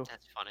damage too.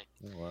 That's funny.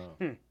 Oh,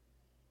 wow.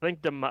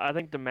 I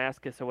think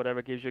Damascus or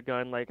whatever gives your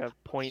gun like a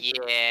point,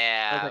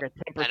 Yeah, like a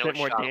I know 10% what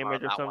more you're talking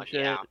damage about or that some one,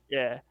 shit. yeah.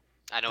 Yeah.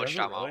 I know what Does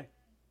you're it talking about. really?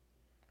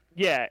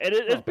 Yeah,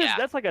 it's been Yeah.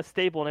 that's like a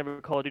staple in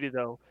every Call of Duty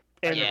though.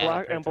 And Yeah.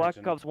 Black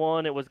Attention. Ops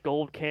 1, it was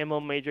gold camo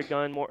made your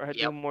gun do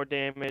Yep. more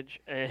damage,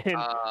 and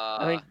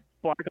I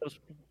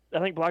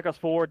think Black Ops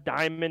 4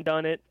 Diamond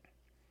done it.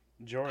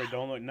 Jory,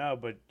 don't look now,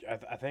 but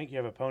I think you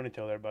have a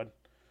ponytail there, bud.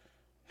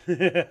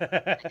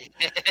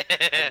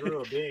 I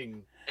grew a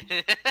Bing.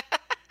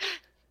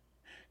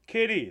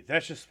 Kitty,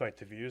 that's just spike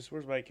the views.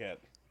 Where's my cat?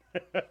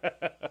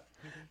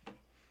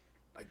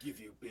 I give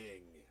you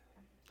Bing.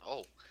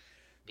 Oh,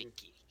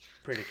 Binky.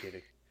 Pretty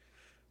kitty.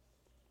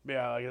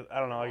 Yeah, I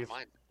don't know. I Oh, guess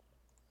mine.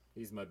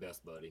 He's my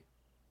best buddy.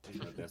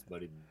 He's my best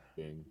buddy,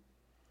 Bing.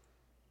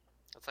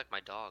 That's like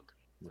my dog.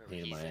 He's a Wherever pain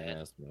in he's my at.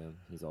 ass, man.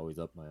 He's always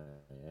up my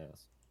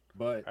ass.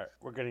 But all right,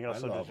 we're getting off I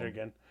subject love here him.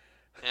 again.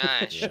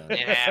 Yeah, Yeah.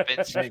 it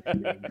happens. Thank you,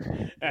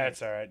 Bing.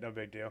 That's all right. No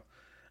big deal.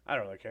 I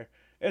don't really care.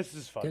 It's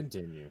just fun.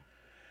 Continue.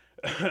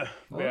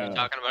 Yeah.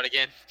 Talking about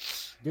again.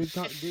 Good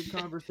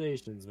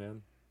conversations,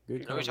 man. Good.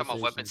 We're talking about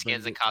weapon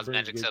skins and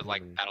cosmetics of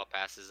like battle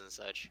passes and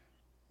such.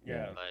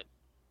 Yeah. But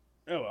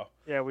Oh well.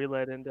 Yeah, we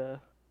led into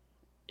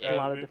yeah, a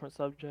lot of we- different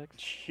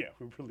subjects. Yeah,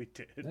 we really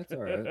did. That's all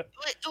right. it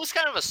was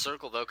kind of a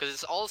circle though, because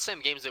it's all the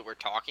same games that we're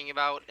talking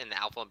about in the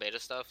alpha and beta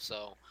stuff.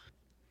 So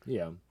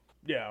Yeah.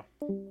 Yeah.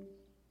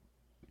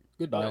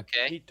 Goodbye.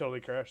 okay. He totally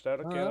crashed out.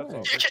 Okay, Oh. that's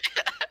all.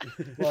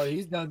 Well,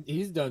 he's done.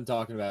 He's done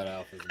talking about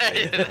alphas.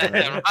 And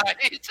betas.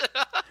 right.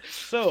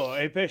 So,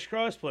 Apex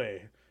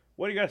crossplay.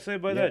 What do you got to say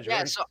about Yeah. that, Yeah,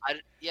 Jordan? so I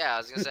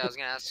was gonna say, I was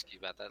gonna ask you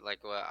about that.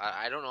 Like, well,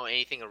 I don't know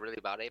anything really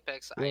about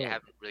Apex. I Well-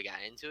 haven't really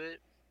gotten into it.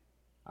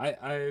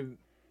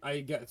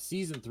 I got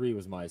season 3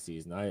 was my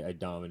season. I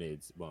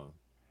dominated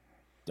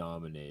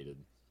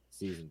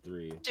season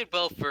 3. Did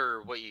well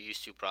for what you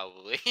used to,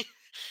 probably.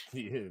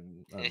 Yeah,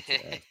 I'm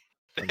trash.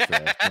 I'm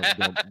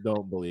trash.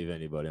 Don't believe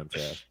anybody. I'm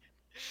trash.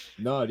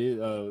 No,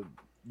 dude.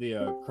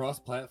 The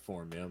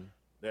cross-platform,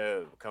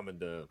 man. Coming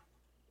to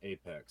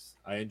Apex.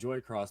 I enjoy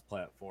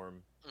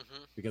cross-platform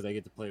hmm because I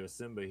get to play with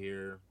Simba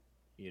here,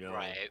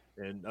 Right.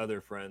 and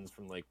other friends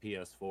from like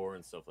PS4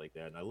 and stuff like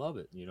that, and I love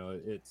it.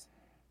 It's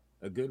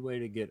a good way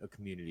to get a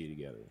community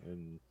together.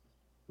 And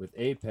with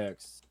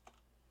Apex,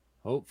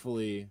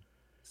 hopefully,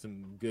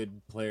 some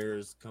good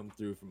players come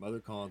through from other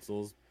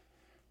consoles.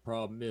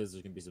 Problem is,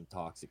 there's gonna be some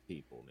toxic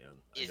people, man.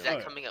 I Is know.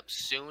 that coming up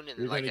soon? In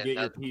You're like gonna get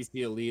your another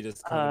PC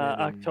elitists coming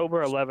in.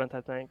 October 11th,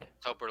 I think.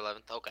 October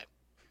 11th? Okay.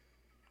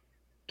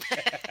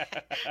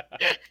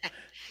 Yeah,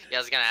 I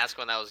was gonna ask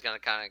when that was gonna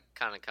kind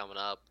of coming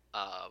up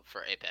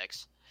for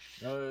Apex.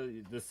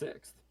 The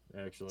 6th,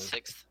 actually.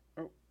 6th.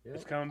 Yeah.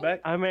 It's coming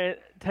back. I mean,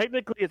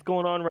 technically it's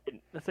going on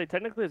right. Let's say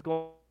technically it's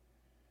going.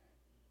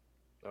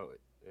 Oh,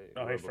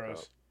 Oh, he RoboCop.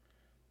 froze.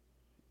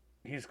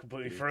 He's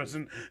completely He's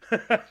frozen.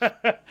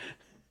 Bad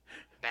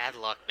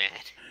luck, man.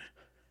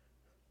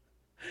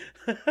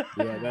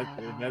 Yeah,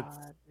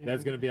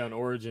 that's gonna be on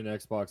Origin,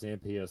 Xbox,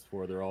 and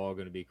PS4. They're all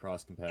gonna be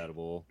cross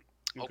compatible.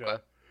 Okay.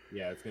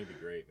 Yeah, it's gonna be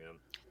great, man.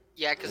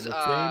 Yeah, And because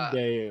the same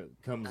day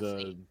comes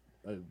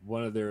that's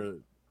one of their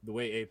the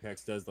way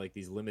Apex does like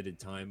these limited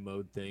time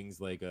mode things,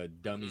 like a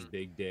Dummy's Mhm.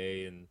 Big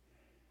Day, and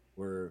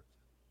where,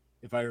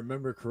 if I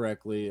remember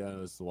correctly, it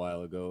was a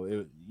while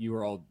ago.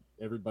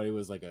 Everybody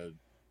was like a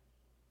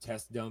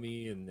test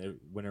dummy, and it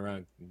went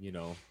around.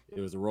 It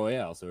was a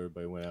royale, so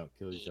everybody went out and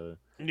killed each other.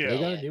 Yeah. They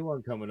got a new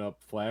one coming up,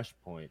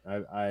 Flashpoint.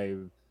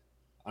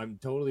 I'm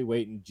totally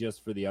waiting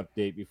just for the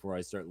update before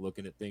I start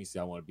looking at things. 'Cause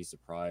I want to be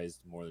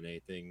surprised more than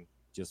anything,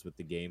 just with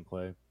the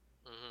gameplay.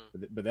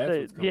 But that's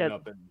what's coming Yeah.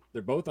 up, and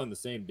they're both on the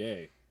same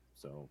day.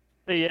 So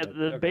Yeah, Okay.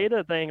 the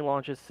beta thing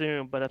launches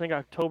soon, but I think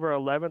October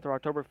 11th or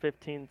October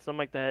 15th, something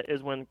like that,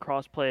 is when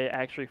crossplay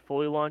actually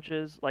fully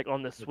launches, like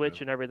on the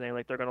Switch and everything.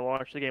 Like they're gonna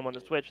launch the game on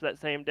the Switch that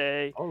same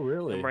day oh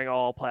really? and bring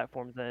all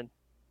platforms in.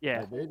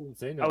 Yeah, They didn't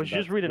say I nothing was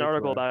just about reading an Switch,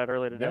 article but about it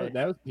earlier today.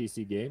 that was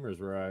PC Gamers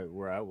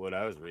what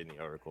I was reading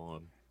the article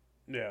on.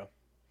 Yeah.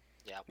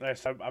 Yeah.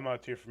 Nice. I'm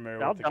not too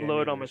familiar I'll with the game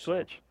download it on either, my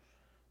so- Switch.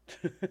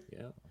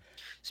 Yeah,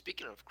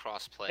 Speaking of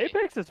crossplay,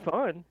 Apex is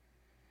fun.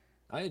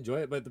 I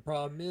enjoy it, but the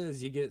problem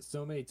is you get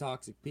so many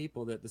toxic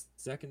people that the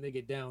second they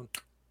get down,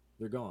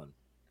 they're gone.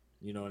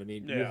 You know what I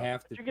mean? You Yeah.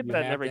 have to You get that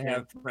in have every to game.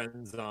 have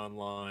friends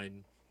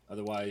online,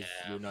 otherwise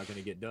Yeah. you're not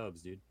gonna get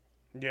dubs, dude.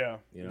 Yeah.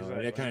 And it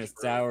exactly. kind of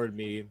soured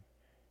me.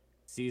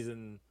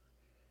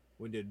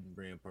 When did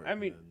Rampart? I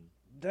mean, end?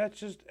 That's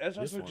This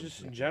also one, just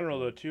in yeah. general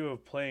though too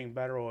of playing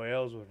battle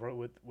royales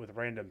with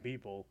random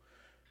people.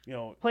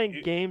 Playing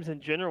it- games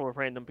in general with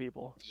random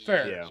people.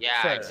 Fair, Yeah.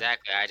 Yeah, fair.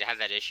 exactly. I had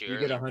that issue. you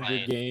earlier get 100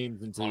 playing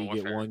games until Modern you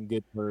get Warfare. one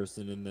good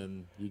person, and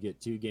then you get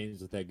 2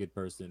 games with that good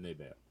person, and they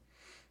bet.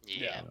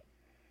 Yeah. Yeah.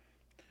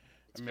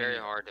 It's I very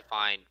mean- hard to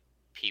find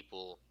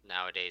people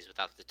nowadays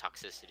without the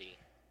toxicity.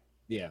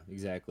 Yeah,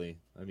 exactly.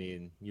 I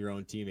mean, your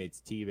own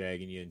teammates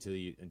teabagging you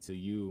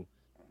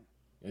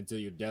until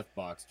your death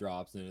box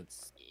drops, and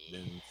it's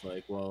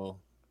like, well,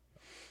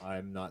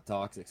 I'm not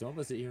toxic, so I'm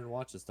gonna sit here and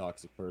watch this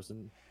toxic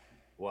person.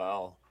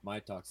 Well, my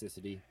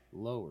toxicity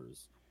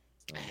lowers.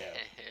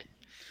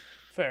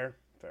 So,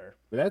 Fair.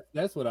 but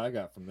that's what I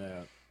got from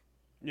that.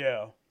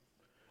 Yeah.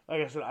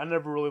 Like I said, I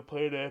never really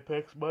played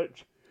Apex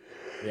much.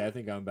 Yeah, I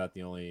think I'm about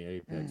the only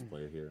Apex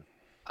player here.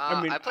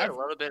 I mean, I played I've- a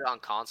little bit on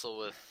console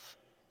with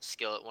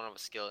Skillet, one of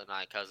Skillet and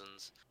I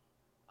cousins.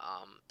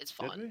 It's Did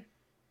fun. we?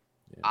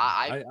 Yeah.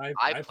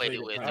 I played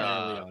it with,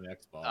 primarily on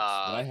Xbox, but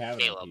I have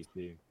it Caleb. on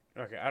PC.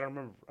 Okay, I don't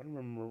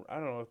remember. I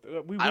don't know.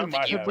 If, we I don't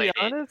think might you have. To be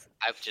played it. honest,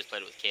 I've just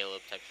played it with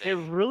Caleb type it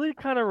thing. really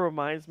kind of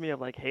reminds me of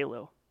like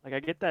Halo. Like I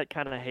get that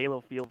kind of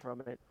Halo feel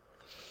from it.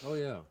 Oh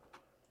yeah,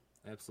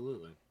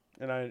 absolutely.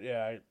 And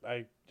I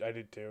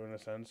did too in a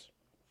sense.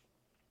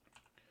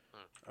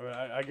 Hmm. I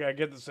mean, I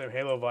get the same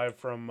Halo vibe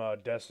from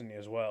Destiny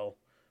as well.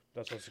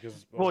 That's just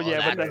because. Well,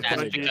 yeah, but that-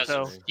 that's that's Bungie, because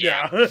so of-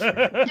 Yeah.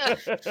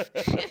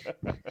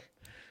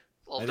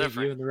 A little I think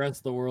different. you and the rest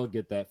of the world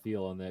get that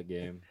feel on that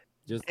game.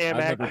 Just damn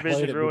I've never played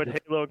Activision it, ruined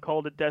but Halo and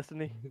called it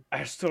Destiny.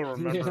 I still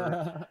remember.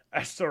 Yeah.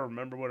 I still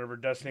remember whenever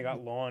Destiny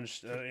got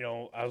launched.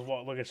 I was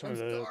looking at some of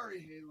the. Halo.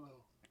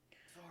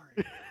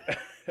 Sorry.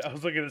 I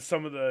was looking at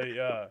some of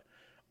the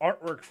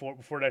artwork for it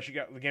before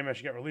the game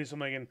actually got released. I'm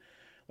thinking,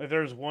 like,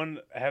 there's one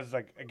that has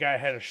like a guy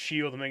had a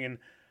shield. I'm thinking,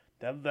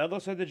 that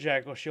looks like the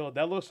Jackal shield.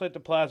 That looks like the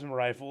plasma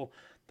rifle.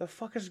 The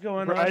fuck is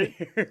going on Right.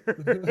 here?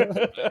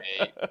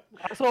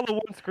 I saw the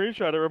one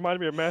screenshot. It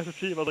reminded me of Master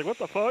Chief. I was like, what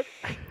the fuck?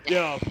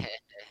 Yeah.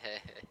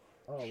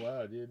 Oh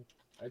wow, dude!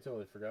 I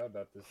totally forgot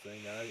about this thing.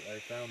 I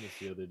found this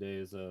the other day.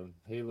 Is a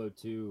Halo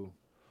 2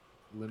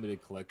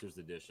 limited collector's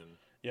edition.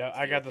 Yeah,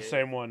 I got the Okay.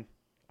 same one.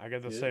 I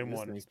got the Dude, same this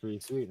one. thing's pretty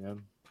sweet,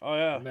 man. Oh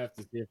yeah. I'm gonna have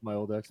to see if my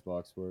old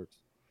Xbox works.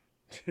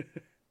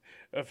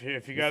 if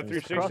you got a This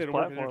is 360, it'll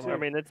work in there Cross-platform. too. I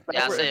mean, it's Yeah,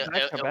 I backward, say it's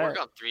back it'll work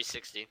compat. on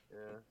 360.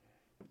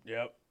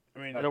 Yep. I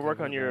mean, It'll work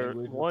on different your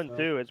language and one stuff.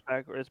 too. It's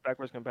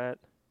backwards compat.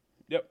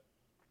 yep.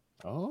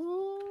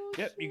 Oh.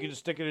 Yep. You can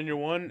just stick it in your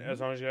one as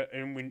long as you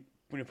and when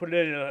you put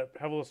it in, have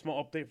a little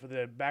small update for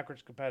the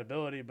backwards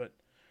compatibility, but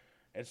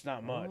it's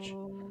not much.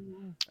 Oh,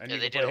 And Yeah,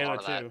 you they can did play a Halo lot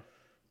of that. too.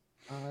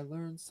 I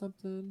learned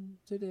something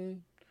today.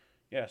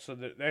 Yeah. So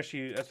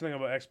actually, that's the thing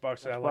about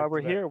Xbox that I That's like. why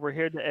we're here. We're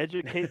here to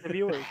educate the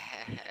viewers.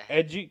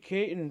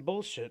 Educating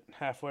bullshit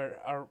halfway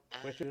our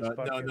way through this No,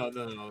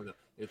 podcast. no.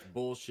 It's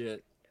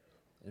bullshit,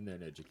 and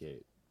then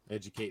educate.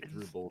 Educate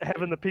through bullshit.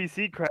 Having the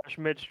PC crash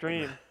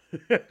midstream.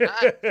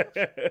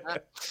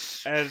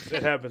 As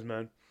it happens,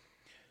 man.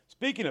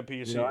 Speaking of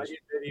PCs, You know, I use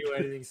video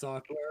editing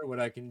software. What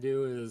I can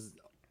do is,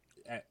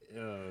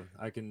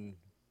 I can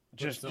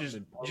just something just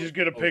in just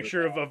get a over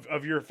picture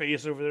of your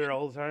face over there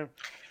all the time.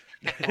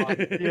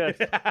 Yes.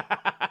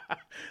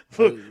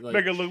 Look, Like-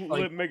 make it look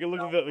like make it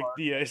look like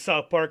the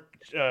South Park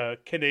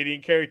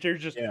Canadian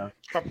characters. Just Yeah.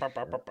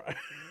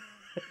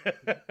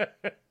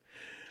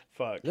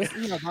 Fuck.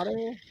 Listen,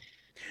 buddy.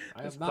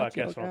 I This am not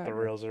your podcast went off the guy.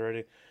 rails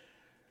already.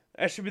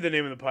 That should be the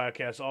name of the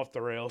podcast. Off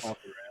the rails. Off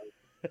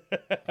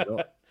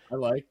Yep, I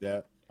like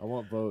that. I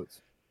want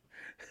votes.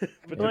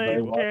 But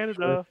Blame watch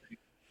Canada.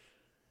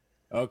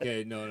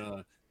 Okay,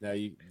 no. Now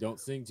you don't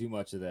sing too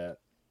much of that.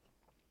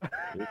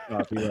 There's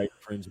copyright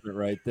infringement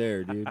right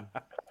there, dude.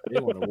 They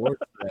want awards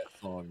for that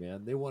song,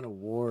 man. They want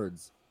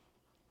awards.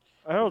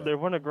 Oh, they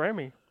won a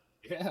Grammy.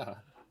 Yeah,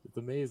 it's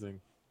amazing.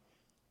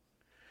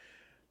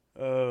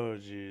 Oh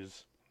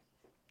jeez.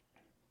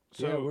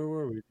 So yeah, where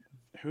were we?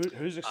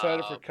 who's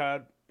excited for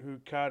COD?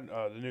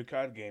 The new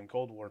COD game,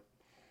 Cold War?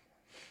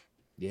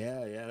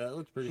 Yeah, that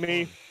looks pretty.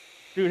 Me. Fun.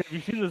 Dude, have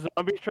you seen the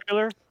zombies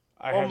trailer?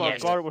 I Oh have my not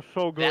god, it was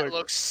so good. That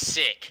looks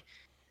sick.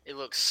 It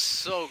looks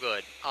so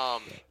good.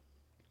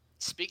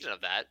 Speaking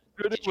of that,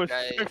 Dude, did it you was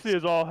guys? sexy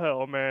as all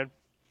hell, man.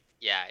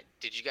 Yeah,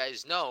 did you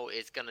guys know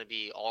it's gonna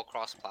be all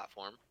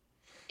cross-platform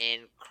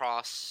and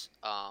cross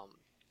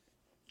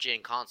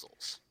gen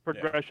consoles?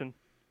 Progression.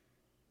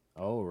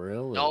 Oh,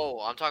 really? No,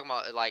 I'm talking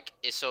about like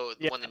so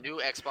Yeah. when the new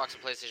Xbox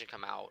and PlayStation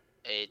come out,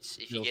 it's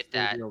if you You'll get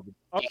still that, be able to-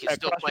 Oh, you can yeah,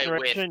 still play with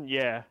cross-generation,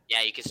 yeah.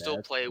 yeah, you can still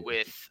that's play cool.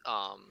 with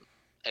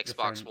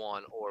Xbox Different-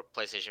 One or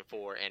PlayStation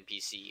 4 and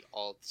PC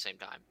all at the same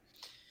time.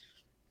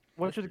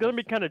 Which is gonna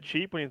be kind of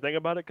cheap when you think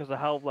about it, because of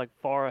how like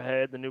far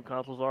ahead the new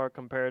consoles are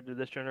compared to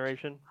this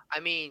generation. I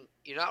mean,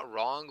 you're not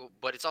wrong,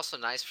 but it's also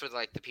nice for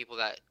like the people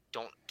that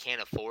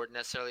can't afford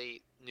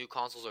necessarily new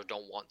consoles or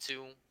don't want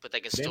to, but they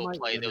can They still might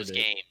play limit those it.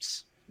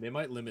 games. They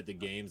might limit the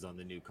games on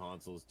the new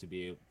consoles to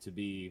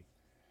be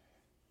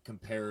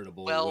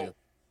comparable Well, with.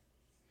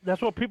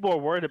 That's what people are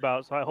worried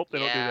about, so I hope they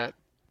don't do Yeah. that.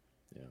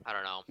 I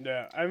don't know.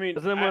 Yeah, I mean,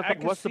 Because then I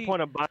can what's the see-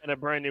 point of buying a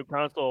brand new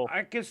console?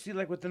 I can see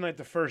like within like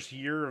the first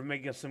year of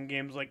making some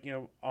games like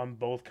on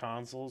both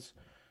consoles,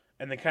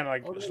 and they kind of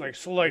like Oh, just they- like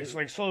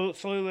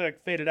slowly like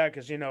faded out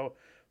because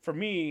for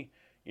me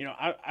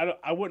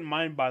I wouldn't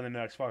mind buying the new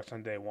Xbox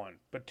on day one,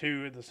 but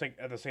two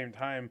at the same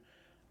time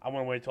I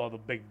want to wait till all the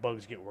big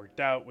bugs get worked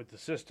out with the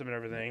system and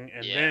everything,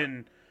 and Yeah.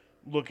 then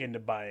look into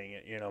buying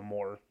it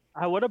more.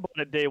 I would have bought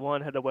it day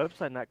one had the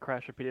website not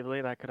crashed repeatedly,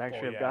 and I could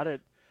actually yeah. have got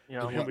it. You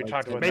know, Yeah, we like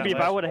talked 10 about maybe that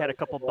if I last would have week. had a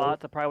couple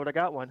bots, I probably would have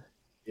got one.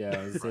 Yeah,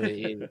 I would say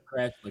it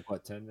crashed like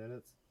what 10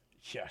 minutes.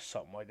 Yeah,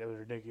 something like that was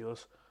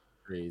ridiculous.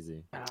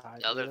 Crazy.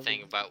 The other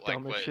thing about like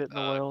dumbest what shit in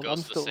the world. I'm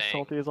Ghost still was saying,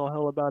 salty as all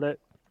hell about it.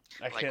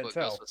 I like can't what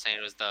tell. Ghost was saying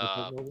was What's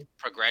the that movie?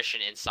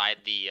 progression inside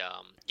the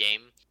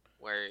game,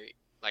 where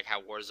like how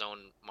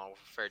Warzone Modern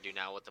Warfare do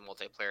now with the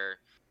multiplayer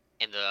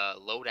and the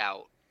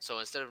loadout. So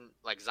instead of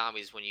like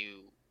zombies,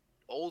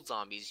 old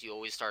zombies, you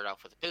always start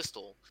off with a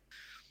pistol.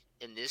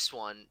 In this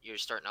one, you're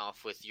starting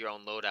off with your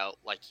own loadout,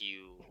 like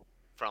you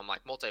from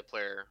like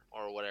multiplayer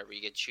or whatever.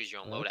 You get to choose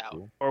your own Oh, that's loadout.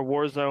 cool. Or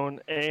Warzone,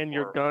 and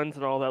your Or- guns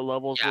and all that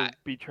levels Yeah, will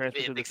be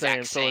transferred to the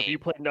exact same. So if you same,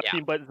 play nothing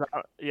yeah. but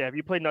if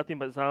you play nothing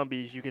but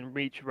zombies, you can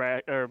reach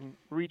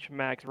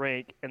max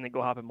rank and then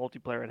go hop in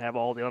multiplayer and have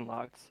all the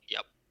unlocks.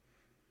 Yep.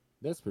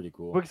 That's pretty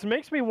cool. Which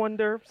makes me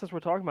wonder, since we're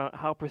talking about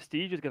how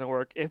Prestige is going to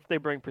work, if they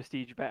bring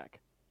Prestige back.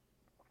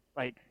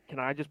 Like, can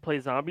I just play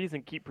zombies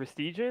and keep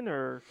Prestige in,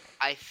 or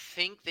I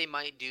think they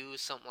might do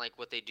something like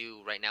what they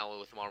do right now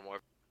with Modern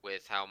Warfare,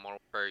 with how Modern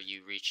Warfare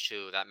you reach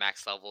to that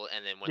max level,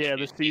 and then once Yeah, you the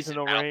do season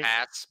seasonal Battle rank.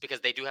 Pass,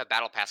 because they do have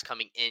Battle Pass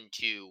coming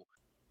into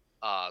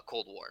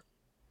Cold War.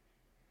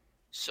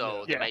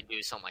 So they Yeah. might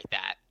do something like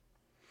that.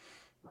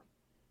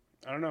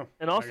 I don't know.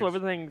 and I also guess-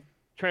 everything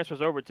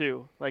transfers over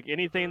too. Like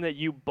anything that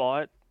you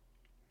bought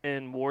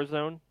in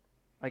Warzone,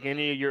 like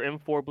any of your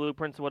M4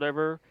 blueprints or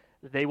whatever,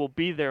 they will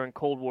be there in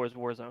Cold War's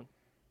Warzone.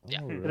 Yeah.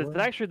 Oh, 'Cause really? it's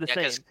actually the Yeah,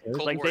 same. 'cause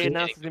Cold Like War they is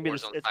announced getting it's the gonna be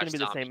Warzone it's gonna be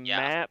the 5 same zombie, yeah.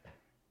 map.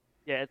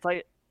 Yeah, it's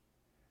like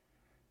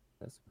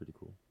That's pretty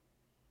cool.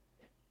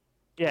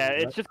 yeah,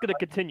 That's- it's just gonna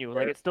continue.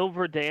 Like it's still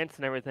Verdansk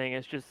and everything.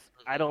 It's just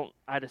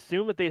I'd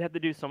assume that they'd have to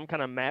do some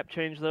kind of map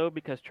change though,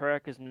 because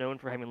Treyarch is known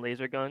for having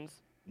laser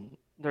guns.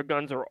 Their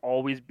guns are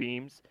always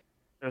beams.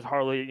 There's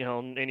hardly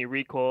any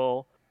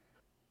recoil.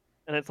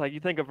 And it's like you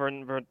think of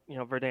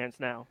Verdansk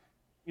now.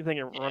 You think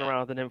of run Yeah.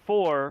 around with an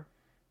M4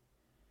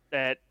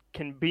 that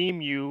can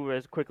beam you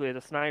as quickly as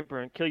a sniper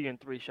and kill you in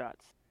 3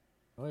 shots.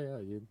 Oh yeah,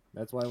 dude.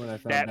 That's why when I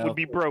found That out would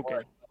be broken.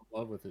 I fell in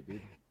love with it,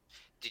 dude.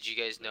 Did you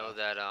guys know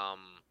that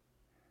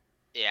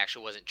it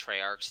actually wasn't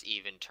Treyarch's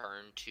even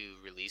turn to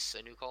release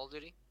a new Call of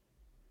Duty?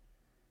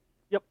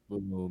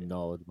 Boom,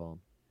 knowledge bomb.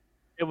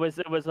 It was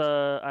I want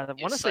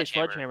to say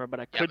Sledgehammer. Sledgehammer, but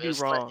I Yeah, could but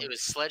be wrong. It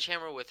was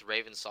Sledgehammer with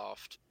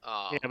Ravensoft.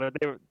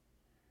 Yeah,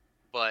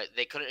 But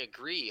they couldn't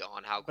agree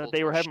on how. but Cold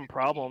they were War having should be.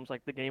 problems.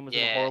 Like the game was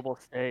in a Yeah. horrible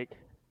state.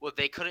 Well,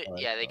 they couldn't. Oh,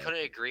 Yeah, they that's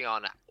couldn't agree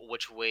on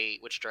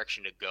which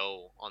direction to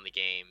go on the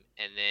game,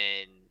 and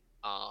then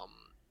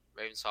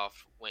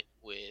Ravensoft went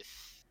with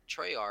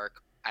Treyarch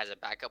as a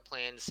backup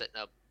plan, setting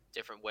up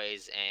different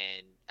ways,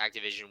 and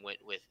Activision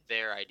went with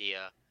their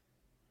idea,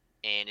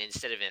 and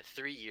instead of in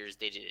 3 years,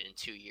 they did it in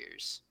 2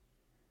 years.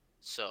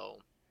 So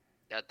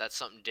that's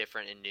something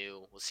different and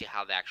new. We'll see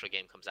how the actual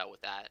game comes out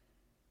with that.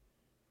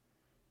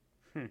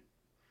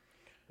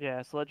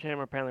 Yeah,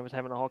 Sledgehammer apparently was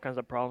having all kinds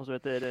of problems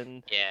with it,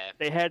 and Yeah,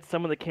 they had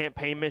some of the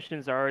campaign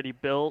missions already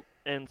built,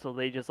 and so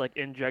they just like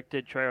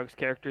injected Treyarch's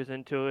characters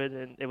into it,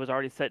 and it was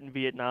already set in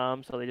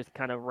Vietnam, so they just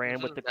kind of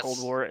ran with the Cold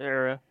That's- War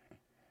era.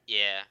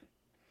 yeah.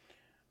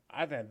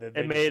 I think that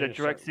It made a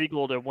direct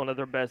sequel to one of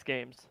their best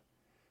games.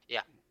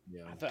 Yeah.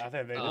 I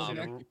think they just,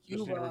 Um,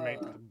 need to remake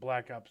the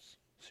Black Ops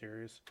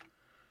series.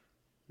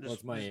 Well,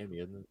 it's Miami,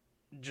 isn't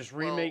it? Just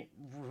Well- remake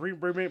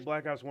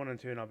Black Ops 1 and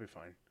 2, and I'll be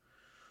fine.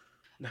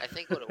 I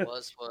think what it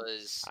was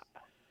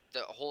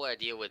the whole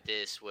idea with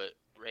this, what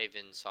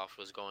Ravensoft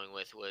was going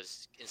with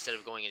was instead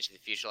of going into the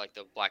future like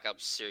the Black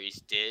Ops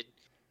series did,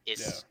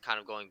 it's kind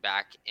of going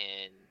back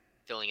and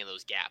filling in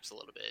those gaps a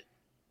little bit,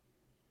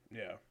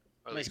 Yeah. or at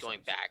Makes least going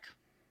sense. back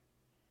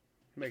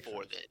Makes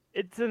before sense. that.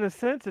 It's in a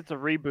sense, it's a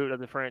reboot of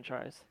the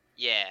franchise.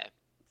 Yeah,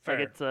 Fair.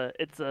 Like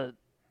it's a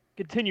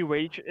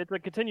continuation. It's a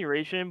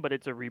continuation, but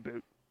it's a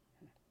reboot.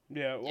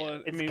 Yeah, well,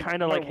 It's I mean,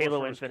 kind of like Modern Halo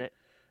Warfare was- Infinite.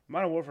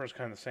 Modern Warfare is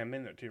kind of the same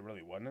thing, though, too,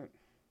 really, wasn't it?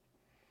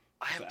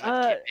 I haven't Uh,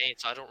 played the campaign,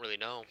 so I don't really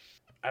know.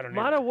 I don't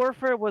know. Modern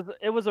Warfare was a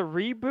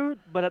reboot,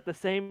 but at the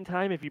same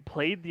time, if you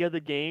played the other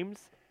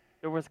games,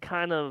 there was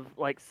kind of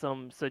like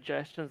some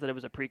suggestions that it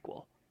was a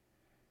prequel.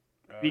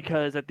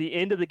 Because at the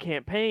end of the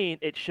campaign,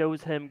 it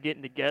shows him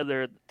getting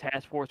together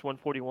Task Force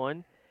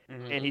 141,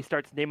 and he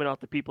starts naming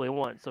off the people he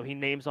wants. So he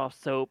names off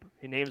Soap,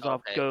 he names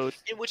off Okay.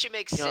 Ghost. In which it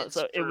makes You know, sense.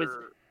 so it was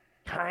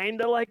kind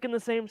of like in the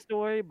same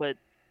story, but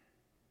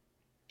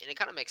And it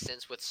kind of makes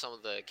sense with some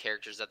of the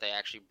characters that they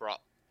actually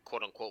brought,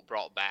 quote unquote,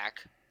 brought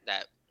back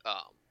that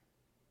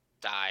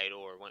died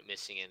or went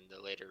missing in the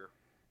later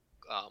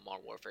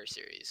Modern Warfare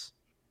series.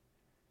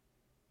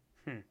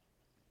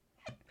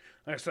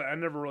 Like I said, I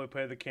never really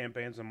played the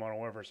campaigns in Modern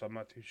Warfare, so I'm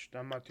not too.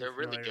 They're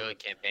really familiar good with-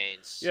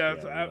 campaigns. Yeah,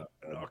 Yeah,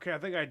 okay. I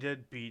think I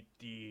did beat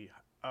the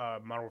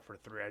Modern Warfare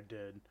 3. I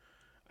did.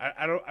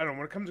 I don't.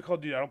 When it comes to Call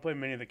of Duty, I don't play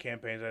many of the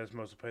campaigns. I just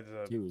mostly play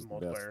the Two is the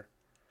best. multiplayer.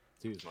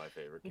 2 is my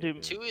favorite. Dude,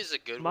 campaign. 2 is a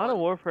good Modern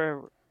one.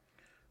 Warfare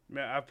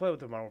Yeah, I've played with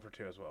the Modern Warfare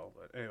 2 as well.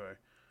 But anyway,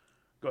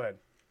 go ahead.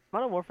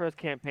 Modern Warfare's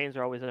campaigns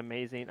are always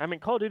amazing. I mean,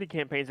 Call of Duty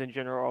campaigns in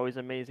general are always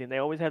amazing. They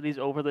always have these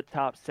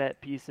over-the-top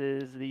set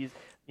pieces, these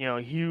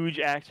huge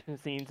action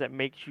scenes that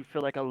makes you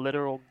feel like a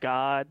literal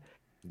god.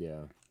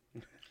 Yeah.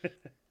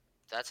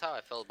 That's how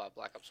I felt about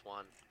Black Ops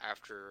 1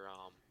 after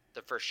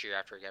the first year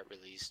after it got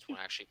released. When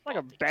I actually Like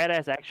a bought the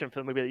badass action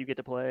film movie that you get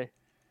to play.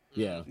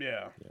 Yeah.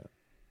 Yeah. game.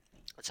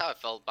 That's how I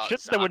felt about Shit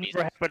that would zombies.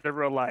 never happen in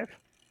real life.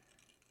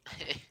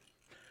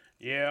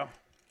 Yeah.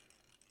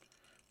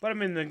 But I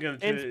mean, then again,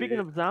 And too, speaking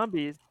of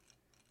zombies,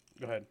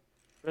 go ahead.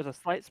 there's a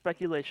slight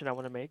speculation I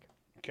want to make.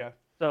 Okay.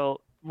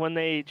 So when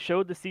they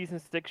showed the Season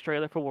 6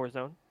 trailer for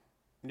Warzone,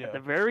 Yeah. at the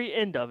very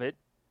end of it,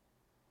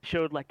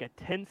 showed like a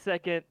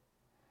 10-second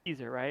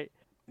teaser, right?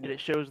 And it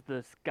shows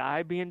the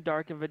sky being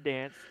dark in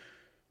Verdansk,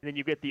 and then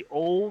you get the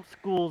old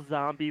school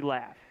zombie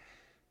laugh,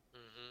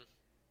 hmm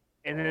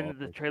and then Oh,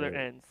 the that's trailer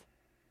great. ends.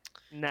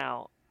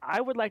 Now, I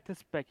would like to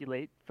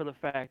speculate for the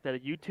fact that a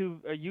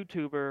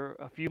YouTuber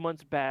a few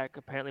months back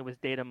apparently was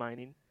data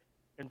mining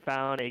and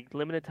found a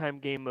limited time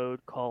game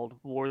mode called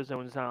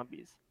Warzone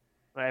Zombies.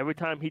 Every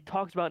time he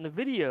talks about it in a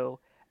video,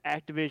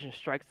 Activision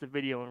strikes the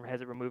video and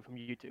has it removed from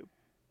YouTube.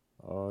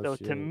 Oh, So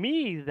shit. to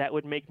me, that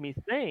would make me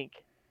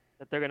think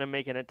that they're going to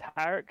make an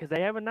entire, because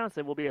they have announced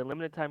it will be a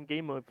limited time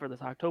game mode for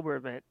this October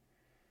event.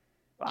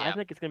 I Yeah,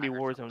 think it's going to I be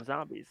heard Warzone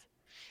Zombies.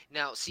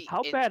 Now, see,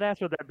 How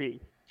badass would that be?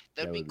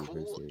 that'd That be would be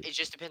pretty cool. sweet. It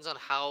just depends on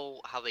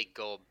how they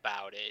go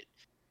about it.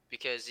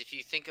 Because if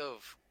you think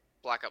of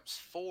Black Ops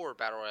 4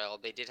 Battle Royale,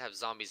 they did have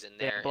zombies in Yeah,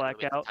 there. and when the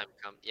Blackout. time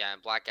come- yeah,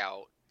 and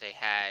Blackout, they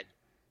had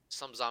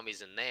some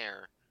zombies in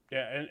there.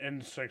 Yeah,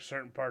 and it's like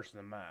certain parts of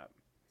the map.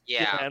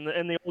 Yeah, and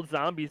the old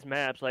Zombies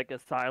maps like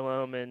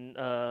Asylum and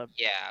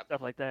yeah,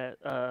 stuff like that,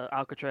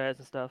 Alcatraz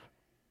and stuff.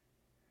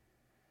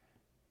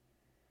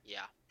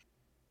 yeah.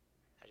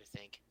 How do you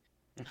think?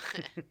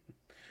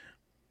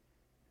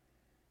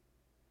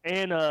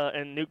 And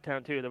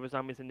Nuketown too. There was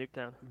zombies in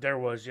Nuketown. There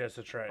was, yes,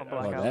 that's right. On Oh,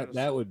 Blackout.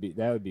 that would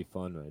be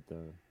fun right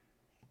there.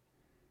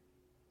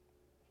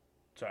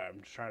 Sorry,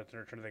 I'm just trying to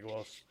think of what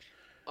else.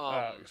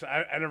 Um, 'Cause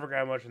I never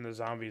got much into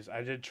zombies.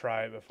 I did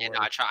try it before. and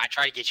I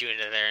tried to get you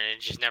into there, and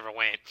it just never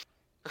went.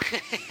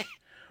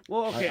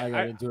 Well, okay, I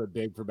got into it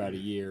big for about a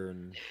year,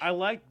 and I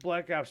like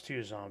Black Ops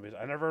 2 zombies.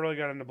 I never really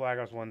got into Black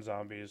Ops 1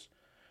 zombies.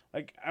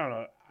 Like, I don't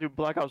know. Dude,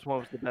 Black Ops 1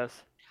 was the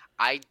best.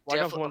 I Black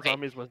Ops definitely 1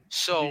 Zombies was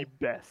So the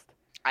best.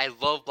 I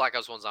love Black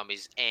Ops 1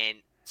 Zombies,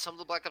 and some of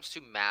the Black Ops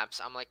 2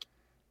 maps, I'm like,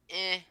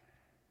 eh.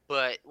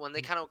 But when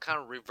they kind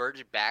of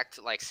reverted back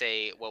to, like,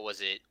 say, what was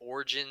it,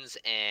 Origins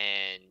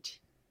and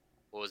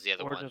what was the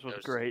other Origins one?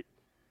 was great.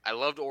 I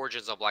loved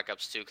Origins on Black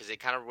Ops 2 because it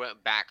kind of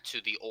went back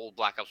to the old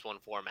Black Ops 1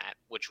 format,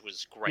 which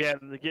was great.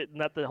 Yeah,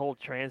 not the whole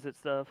transit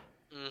stuff.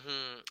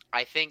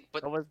 I think,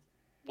 but That was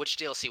which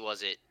DLC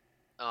was it?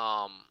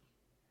 Oh,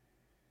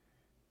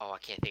 I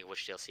can't think of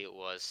which DLC it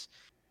was.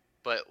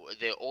 But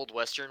the old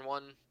Western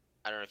one,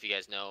 I don't know if you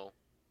guys know.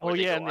 where Oh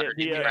they yeah, go and the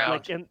underneath the ground.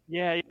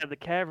 like the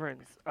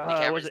caverns. Was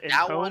caverns, it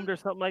that Entombed one- or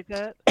something like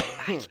that? I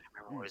can't remember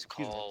what it's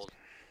called.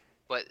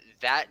 But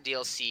that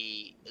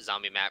DLC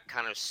zombie map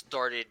kind of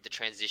started the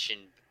transition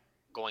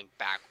going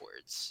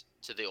backwards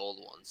to the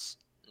old ones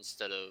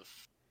instead of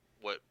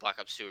what Black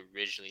Ops 2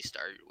 originally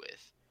started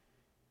with.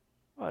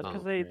 Well,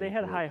 because Oh, they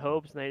had okay. high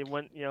hopes and they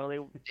went,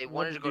 they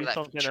wanted to go do to that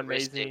something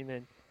futuristic- amazing,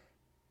 and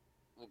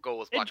We'll go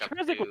with Black Ops 2.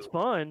 Transit was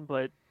fun,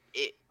 but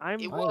It I'm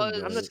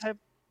was. I'm the type.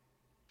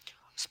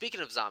 Speaking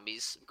of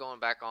zombies, going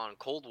back on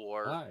Cold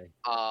War, hi.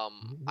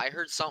 I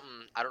heard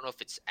something. I don't know if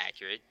it's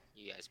accurate.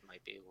 You guys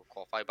might be able to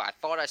qualify, but I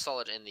thought I saw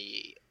it in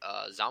the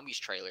zombies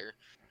trailer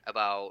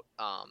about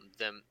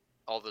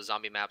all the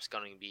zombie maps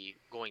going to be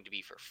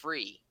for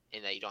free,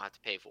 and that you don't have to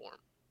pay for them.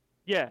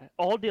 Yeah,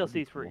 all That'd be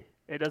DLC's free.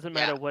 cool. It doesn't Yeah.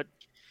 matter what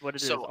it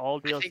is. So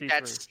All I DLC's think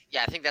free.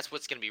 I think that's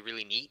what's going to be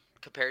really neat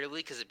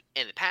comparatively, because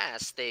in the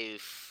past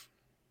they've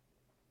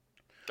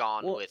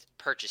gone Well, with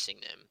purchasing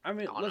them. I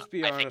mean, on let's a-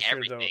 be I honest think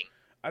here, though. everything.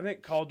 I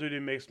think Call of Duty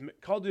makes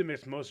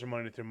most of their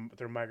money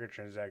through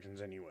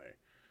microtransactions anyway.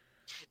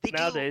 They do,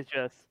 Nowadays,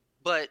 just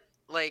but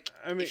like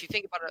I mean- if you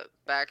think about it,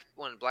 back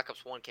when Black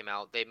Ops 1 came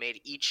out, they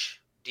made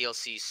each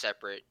DLC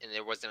separate, and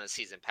there wasn't a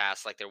season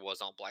pass like there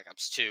was on Black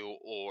Ops 2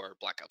 or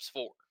Black Ops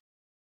 4.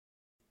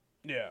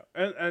 Yeah,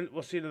 and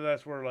we'll see that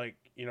that's where, like,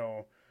 a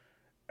lot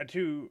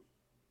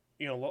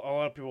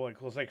of people,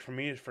 like for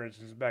me, for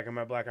instance, back in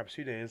my Black Ops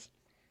 2 days,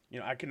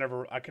 I could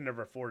never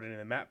afford any of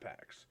the map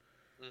packs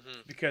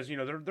because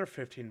they're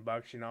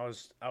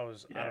 $15. I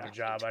was out of a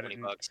job. I $20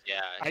 didn't. bucks,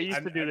 yeah. I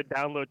used to do the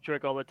download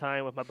trick all the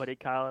time with my buddy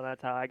Kyle, and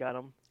that's how I got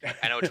him.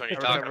 I know which one you're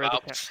I talking remember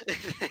about.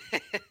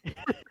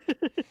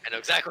 I know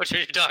exactly what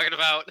you're talking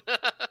about.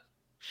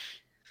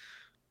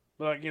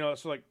 But I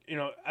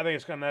think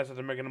it's kind of nice that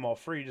they're making them all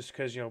free, just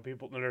because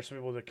there's some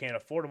people that can't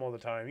afford them all the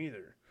time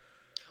either.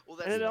 Well,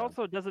 And it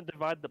also doesn't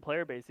divide the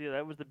player base either.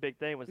 That was the big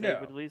thing, was they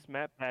Yeah. would release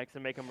map packs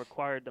and make them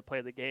required to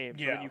play the game.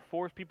 So Yeah. then you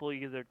force people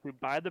either to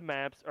buy the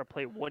maps or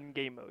play one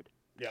game mode,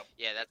 yeah,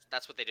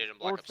 that's what they did in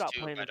Black or Ops stop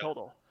 2. playing in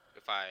total.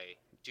 If I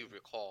do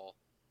recall,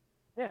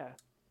 Yeah.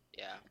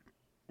 yeah.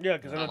 Yeah,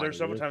 because I know Oh, there's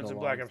several It's times so in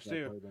Black long Ops since I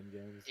 2. played them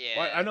games. Yeah.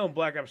 Well, I know in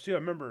Black Ops 2, I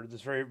remember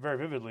this very, very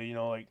vividly.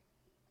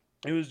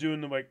 It was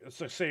doing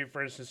so say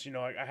for instance,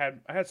 I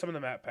had some of the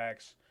map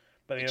packs,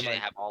 but You then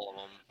didn't have all of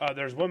them.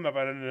 there's one map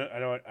I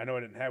know I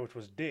didn't have, which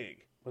was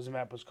Dig. Was the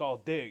map was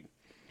called Dig,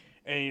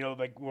 and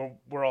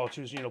we're all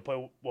choosing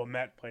play what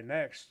map play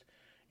next.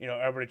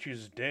 Everybody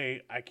chooses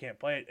Dig. I can't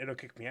play it. It'll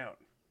kick me out.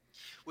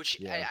 Which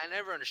Yeah. I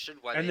never understood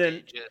why And they then-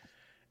 didn't just.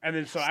 And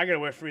then so I gotta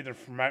wait for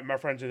my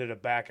friends either to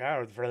back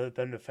out or for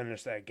them to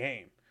finish that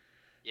game.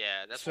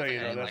 Yeah, that's So, one thing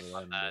you I know, didn't that's-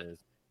 like about that.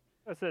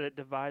 I said it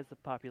divides the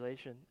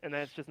population, and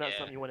that's just not Yeah.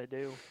 something you want to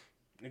do.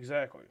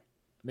 Exactly.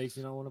 Makes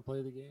you not want to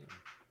play the game.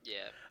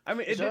 Yeah. I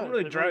mean, it It didn't does,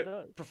 really it really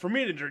drive. does. For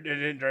me, it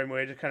didn't drive me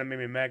away. It just kind of made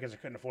me mad because I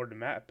couldn't afford the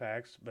map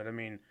packs. But I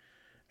mean,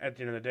 at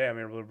the end of the day, I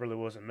mean, it really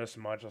wasn't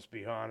missing much. Let's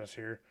be honest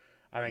here.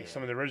 I think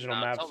some of the original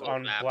Nah, maps some of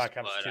on those maps, Black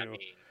Ops but, 2, I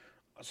mean,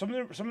 some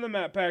of the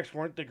map packs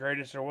weren't the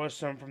greatest. There was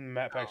some from the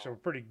map packs that No. were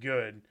pretty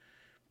good,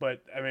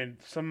 but I mean,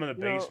 some of the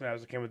You base know-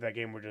 maps that came with that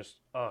game were just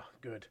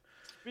good.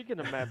 Speaking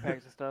of map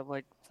packs and stuff,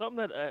 like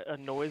something that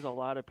annoys a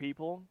lot of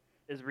people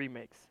is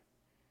remakes.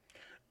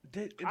 I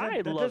That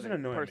love doesn't it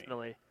annoy me.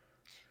 personally.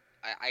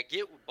 I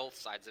get both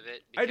sides of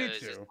it I do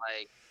because it's too.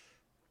 like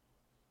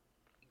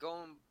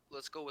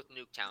let's go with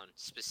Nuketown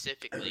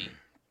specifically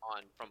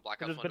from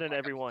Black Ops 1 It's to been in Black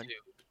every Ops one. 2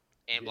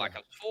 and Black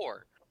Ops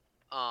 4.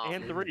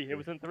 And 3. It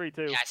was in 3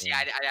 too. Yeah, see,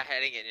 I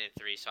didn't get in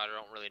 3, so I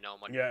don't really know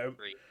much Yeah, about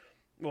 3.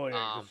 Well,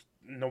 yeah, 'cause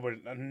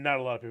not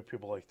a lot of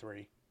people like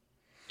 3.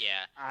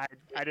 Yeah, I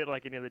didn't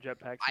like any of the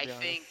jetpacks. To I be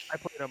honest. think- I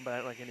played them, but I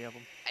didn't like any of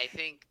them. I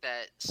think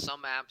that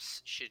some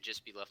maps should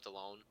just be left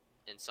alone,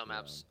 and some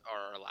maps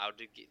are allowed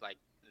to get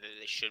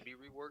they should be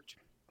reworked.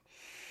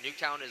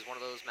 Nuketown is one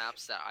of those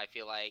maps that I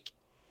feel like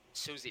as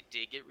soon as it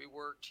did get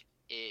reworked,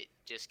 it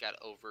just got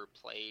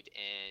overplayed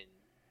and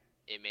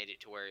it made it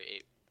to where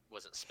it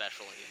wasn't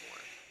special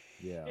anymore.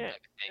 Yeah. Yeah.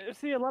 type of thing.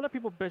 See, a lot of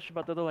people bitch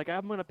about that. They're like,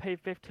 I'm gonna pay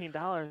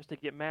 $15 to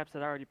get maps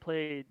that I already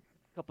played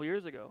a couple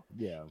years ago.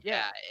 Yeah.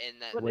 Yeah,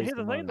 and that But Waste here's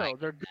the of thing, money. though,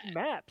 they're good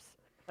maps.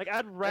 Like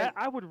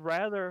I would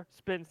rather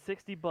spend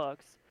 $60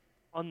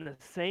 on the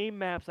same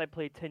maps I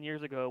played 10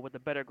 years ago with a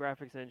better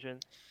graphics engine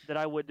than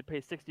I would to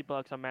pay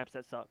 $60 on maps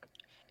that suck.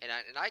 And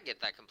I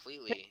get that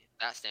completely,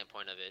 that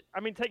standpoint of it.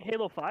 I mean, take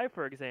Halo 5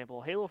 for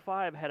example. Halo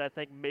 5 had, I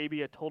think,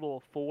 maybe a total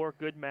of 4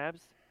 good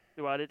maps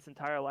throughout its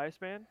entire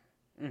lifespan,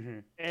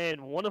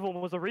 and one of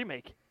them was a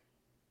remake.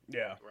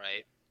 Yeah.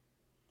 Right.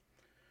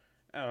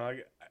 I don't know,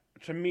 like,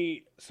 to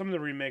me, some of the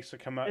remakes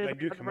that come out, they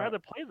do I'd come rather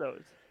out. play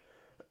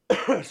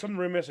those. Some of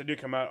the remakes that do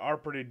come out are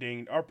pretty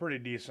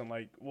decent.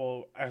 Like,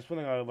 well, that's one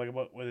thing I like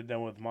about what they've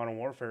done with Modern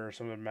Warfare. Or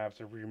some of the maps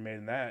they've remade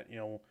in that,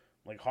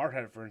 like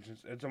Hardhead, for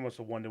instance, it's almost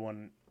a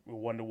one-to-one.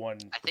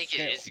 I think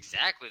it is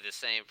exactly the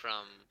same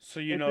from. So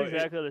it's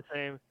exactly the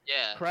same.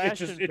 Yeah. Crash it's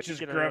just it's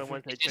just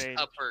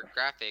upper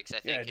graphics. I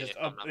think. Yeah, just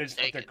up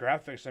the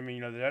graphics. I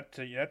mean,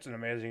 that's an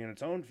amazing in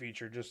its own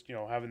feature. Just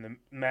having the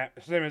map,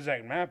 same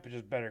exact map, but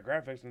just better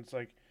graphics, and it's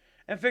like,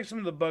 and fix some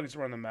of the bugs that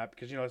were on the map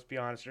because let's be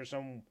honest, there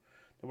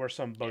were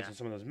some bugs in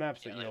some of those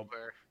maps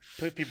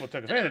that people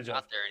took advantage of.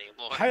 Not there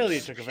anymore. Highly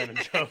took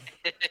advantage of.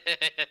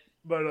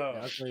 But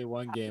I'll tell you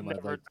one game I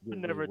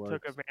never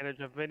took advantage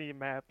of any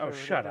map. Oh, or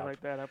shut anything up!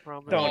 like that. I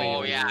promise.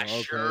 Oh yeah,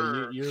 okay,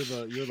 sure.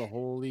 You're the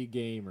holy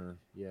gamer.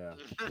 Yeah.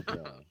 I'll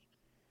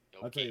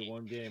tell Okay. you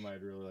one game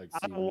I'd really like to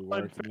I see won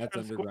reworked, and that's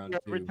first score Underground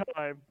every 2.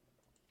 time.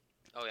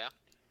 Oh yeah.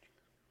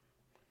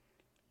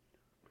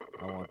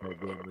 I want that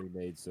game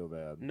remade so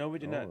bad. No, we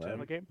did not, right.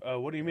 Tim. Okay.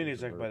 What do you mean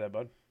exactly by that,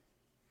 bud?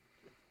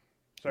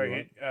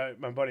 Sorry,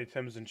 my buddy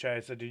Tim's in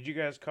chat. Said, did you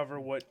guys cover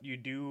what you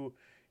do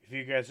if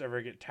you guys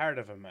ever get tired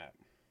of a map?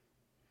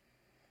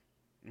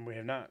 And we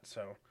have not,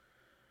 so.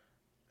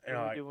 What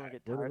do we do when we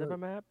get tired of a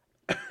map?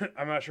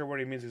 I'm not sure what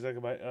he means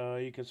exactly by.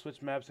 You can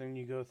switch maps and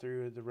you go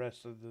through the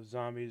rest of the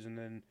zombies, and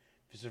then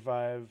if you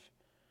survive,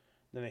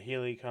 then a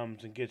Healy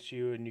comes and gets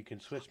you, and you can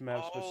switch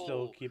maps but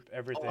still keep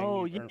everything.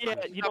 Oh you yeah,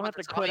 earned you don't have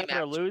to quit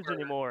after or lose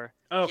anymore.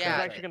 Okay. They're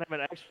actually gonna have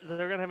an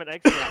they're gonna have an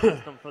extra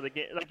system for the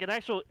game, like an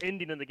actual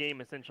ending of the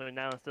game essentially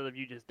now instead of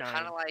you just dying.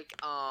 Kind of like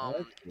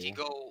That's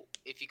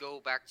if you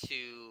go back to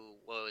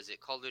what was it,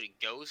 Call of Duty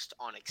Ghost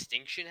on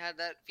Extinction had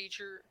that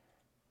feature.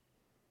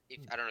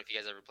 I don't know if you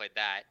guys ever played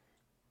that.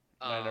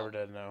 I never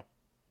did. No.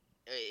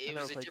 It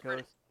was a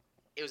different.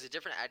 It was a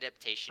different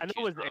adaptation. I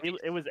know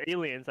it was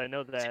Aliens. I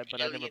know that, but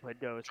I never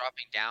played Ghost.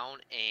 Dropping down,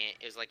 and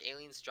it was like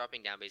Aliens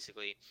dropping down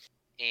basically,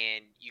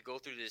 and you go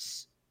through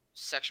this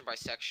section by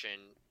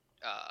section,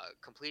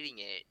 completing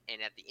it,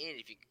 and at the end,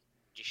 if you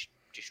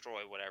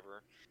destroy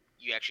whatever,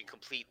 you actually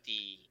complete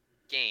the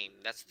game.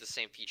 That's the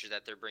same feature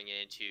that they're bringing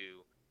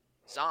into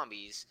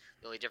zombies.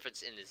 The only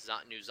difference in the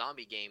new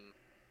zombie game,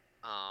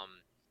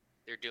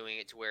 they're doing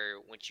it to where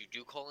once you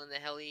do call in the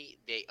heli,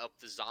 they up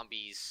the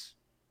zombies.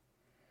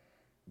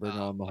 Bring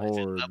on the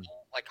horde.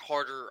 Like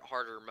harder.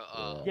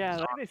 Yeah, I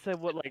think they said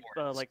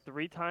like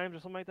 3 times or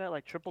something like that,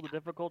 like triple the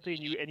difficulty,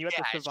 and you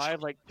have to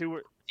survive like 2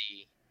 or.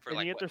 And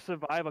you have to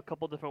survive a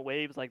couple different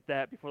waves like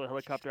that before the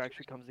helicopter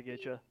actually comes to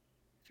get you.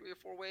 3 or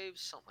 4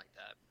 waves, something like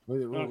that.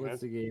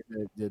 What's the game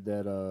that did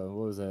that?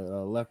 What was that?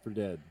 Left 4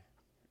 Dead.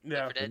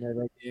 Yeah.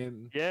 That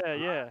game? Yeah.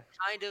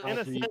 Kind of.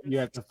 After you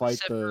have to fight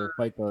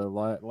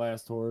the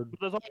last horde.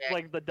 There's also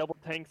like the double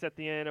tanks at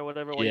the end or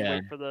whatever when you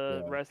wait for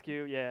the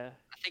rescue. Yeah.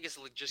 I think it's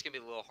just gonna be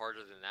a little harder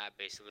than that,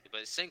 basically,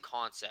 but it's the same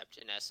concept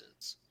in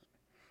essence.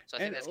 So I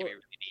think that's gonna be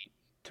really neat.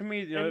 To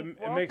me,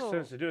 it makes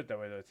sense to do it that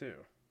way, though, too.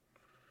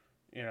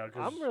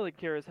 I'm really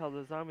curious how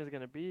the zombies are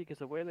gonna be because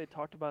the way they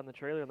talked about in the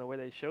trailer and the way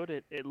they showed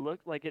it, it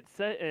looked like it's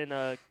set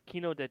in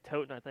Kino de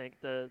Toten, I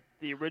think, the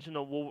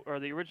original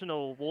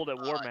World at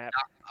War map.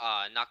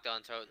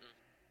 Knockdown Toten.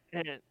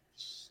 And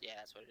yeah,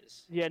 that's what it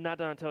is. Yeah,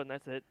 Knockdown Toten,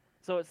 that's it.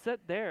 So it's set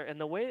there, and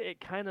the way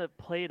it kind of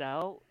played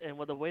out, and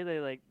with the way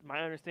they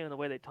my understanding of the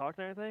way they talked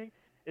and everything,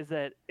 is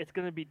that it's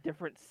gonna be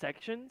different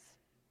sections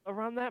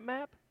around that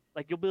map.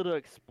 Like you'll be able to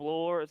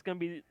explore. It's gonna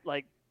be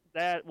like.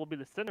 That will be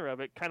the center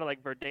of it, kind of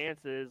like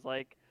Verdansk is,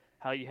 like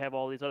how you have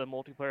all these other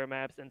multiplayer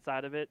maps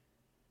inside of it.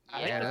 Yeah. I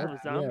think that's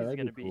what the zombies are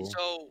going to be. Cool.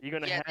 So you're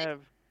going to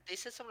have. They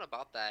said something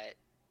about that.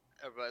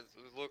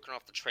 Looking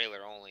off the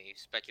trailer only,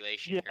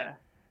 speculation here.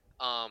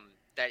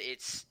 That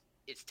it's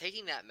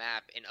taking that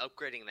map and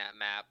upgrading that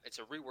map. It's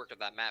a rework of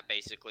that map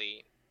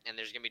basically, and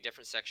there's going to be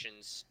different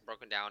sections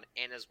broken down,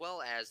 and as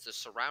well as the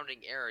surrounding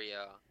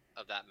area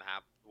of that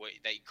map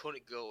that you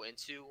couldn't go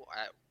into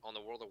on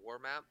the World of War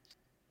map.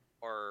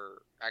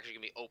 Are actually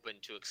gonna be open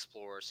to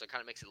explore, so it kind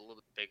of makes it a little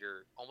bit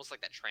bigger, almost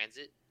like that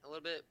transit a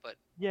little bit, but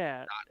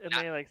yeah. And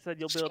then, like I said,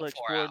 you'll be able to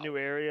explore new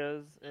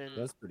areas and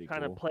that's pretty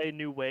kind of play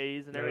new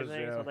ways and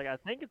everything. So I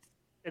think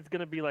it's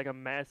gonna be like a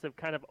massive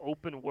kind of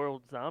open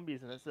world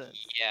zombies in a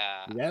sense.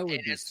 Yeah, that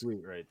would be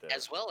sweet right there.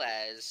 As well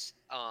as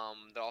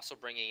they're also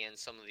bringing in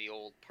some of the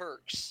old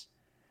perks,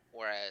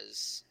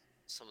 whereas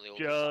some of the old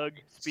Jug,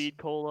 Speed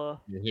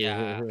Cola.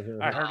 Yeah,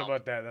 I heard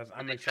about that.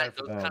 I'm excited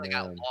for that. Those kind of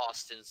got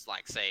lost in,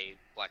 like, say,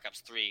 Black Ops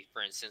 3,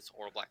 for instance,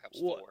 or Black Ops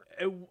 4.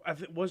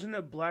 Wasn't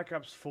it Black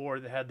Ops 4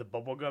 that had the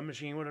bubblegum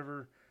machine,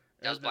 whatever?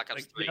 That was Black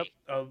Ops 3. Yep.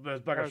 That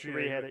was Black Ops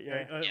 3. had it,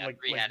 yeah. Yeah,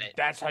 3 had it.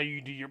 That's how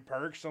you do your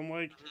perks. I'm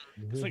like,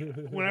 it's like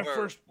when I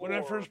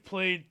Or- first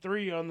played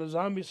 3 on the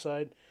zombie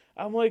side,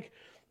 I'm like,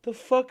 the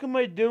fuck am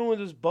I doing with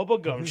this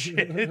bubblegum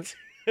shit?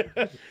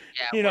 Yeah,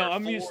 You know, where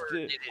I'm used 4 to-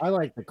 did it- I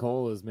like the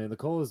colas, man. The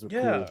colas were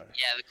Yeah. cool. Yeah,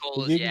 the 'Cause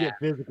colas. you can Yeah, get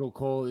physical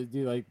cola.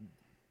 Dude, like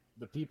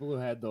the people who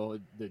had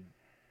the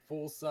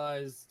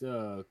full-sized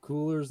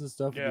coolers and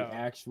stuff with Yeah. the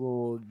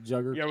actual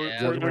jugger. Yeah,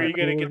 Yeah. where you gotta coolers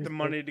get and the stuff.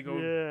 money to go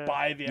Yeah.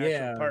 buy the actual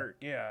Yeah. perk.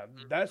 Yeah,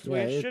 that's the Yeah,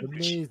 way it it's should be.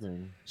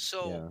 amazing.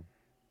 So Yeah.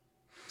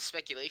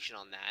 speculation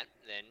on that.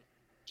 Then,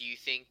 do you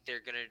think they're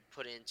gonna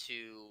put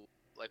into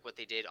like what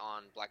they did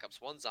on Black Ops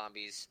 1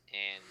 zombies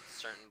and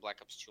certain Black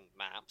Ops 2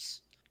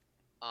 maps,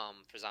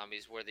 for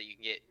zombies, where that you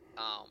can get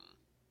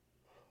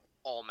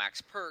all max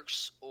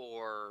perks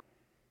or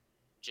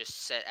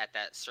just set at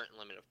that certain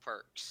limit of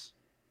perks?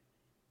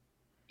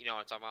 You know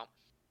what I'm talking about?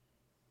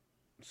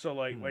 So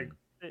like Hmm.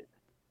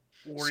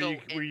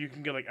 where you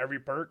can get like every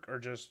perk or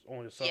just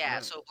only a Yeah,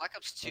 supplement? so Black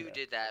Ops 2 Okay.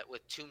 did that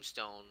with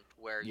Tombstone,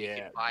 where you Yeah,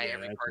 can buy yeah,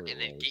 every that's perk what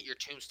and it then was. get your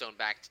Tombstone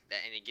back,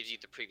 and it gives you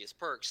the previous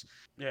perks.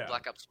 Yeah.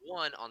 Black Ops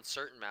 1 on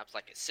certain maps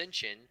like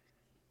Ascension,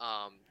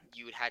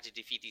 you would have to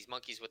defeat these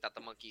monkeys without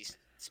the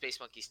space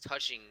monkeys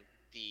touching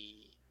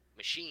the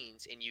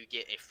machines, and you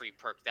get a free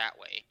perk that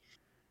way.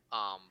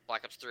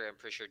 Black Ops 3, I'm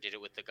pretty sure, did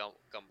it with the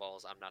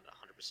gumballs. I'm not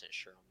 100%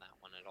 sure on that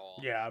one at all.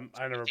 Yeah,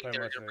 I never I think played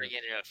they're much gonna of bring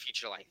it. in a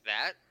feature like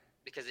that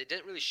because it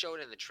didn't really show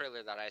it in the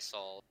trailer that I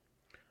saw.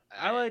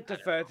 I like the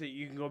don't fact that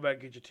you can go back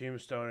and get your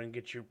tombstone and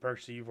get your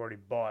perks that you've already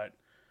bought.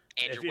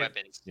 know. And your if-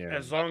 weapons. Yeah.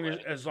 As by the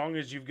long way.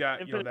 as you've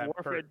got Infinite that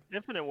Warfare. perk.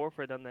 Infinite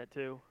Warfare done that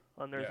too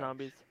on their Yeah.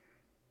 zombies.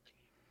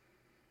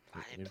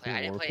 I didn't Infinite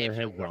play Warfare Infinite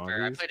had Warfare. I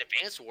zombies? played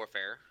Advanced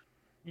Warfare.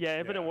 Yeah,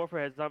 Infinite Yeah. Warfare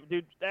has zombies.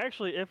 Dude,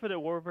 actually, Infinite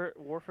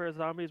Warfare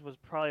zombies was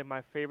probably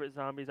my favorite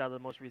zombies out of the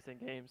most recent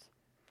games.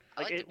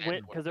 I Like liked it Advanced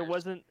went because it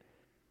Warfares.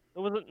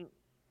 wasn't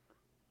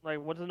like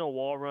wasn't no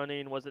wall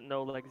running, wasn't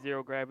no like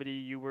zero gravity.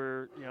 You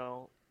were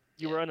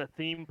you were Yeah. in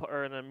a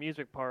or in a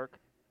music park,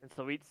 and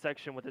so each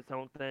section with its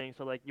own thing.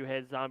 So like you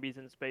had zombies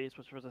in space,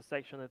 which was a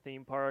section of the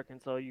theme park, and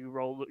so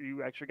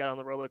you actually got on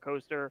the roller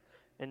coaster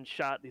and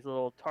shot these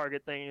little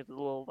target things, a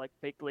little like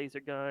fake laser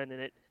gun,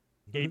 and it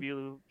gave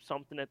you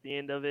something at the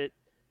end of it.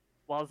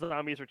 While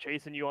zombies were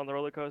chasing you on the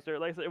roller coaster,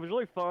 like I said, it was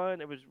really fun.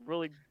 It was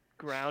really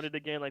grounded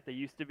again, like they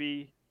used to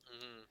be.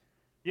 Mhm.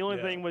 The only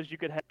Yeah. thing was you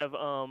could have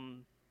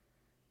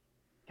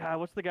God,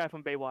 what's the guy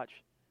from Baywatch?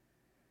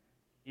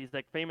 He's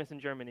like famous in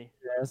Germany.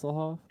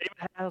 Hasselhoff? David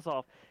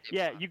Hasselhoff.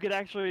 Yeah, you could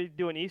actually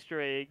do an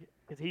Easter egg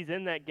because he's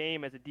in that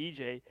game as a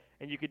DJ,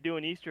 and you could do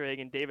an Easter egg,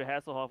 and David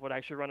Hasselhoff would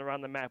actually run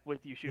around the map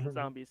with you shooting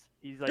zombies.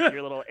 He's like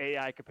your little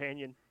AI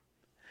companion.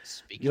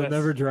 Speaking You'll of,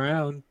 never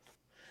drown.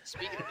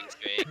 speaking of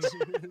Easter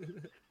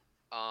eggs,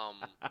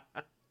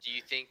 do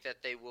you think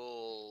that they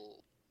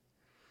will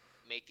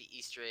make the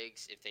Easter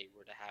eggs if they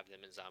were to have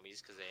them in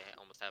zombies? Because they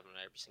almost have them in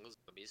every single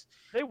zombies.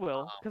 They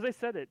will, because they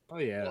said it. Oh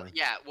yeah. Well,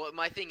 yeah. Well,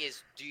 my thing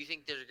is, do you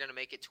think they're gonna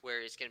make it to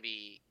where it's gonna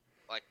be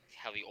like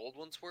how the old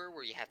ones were,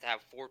 where you have to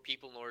have 4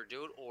 people in order to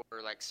do it,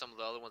 or like some of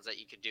the other ones that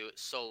you could do it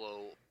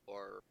solo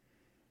or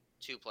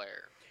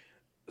 2-player?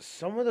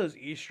 Some of those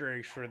Easter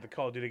eggs for the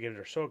Call of Duty games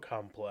are so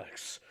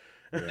complex.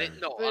 No,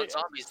 on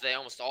zombies they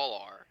almost all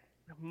are.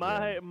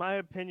 My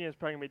opinion is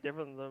probably gonna be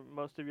different than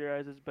most of your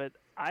guys's, but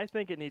I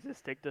think it needs to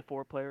stick to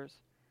 4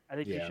 players. I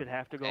think you Yeah. should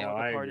have to go Okay. with No,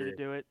 a I party to agree.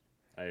 do it.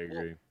 I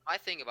agree. My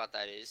thing about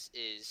that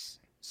is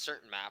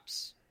certain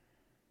maps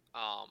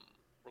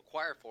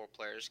require 4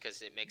 players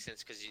because it makes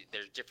sense because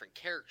there's different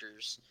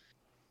characters,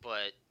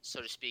 but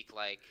so to speak,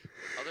 like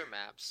other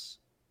maps,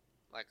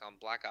 like on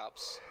Black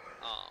Ops,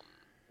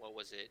 what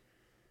was it?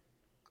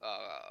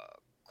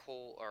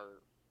 Cole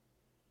or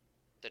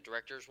the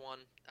director's one?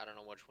 I don't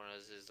know which one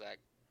it is that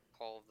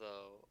Call of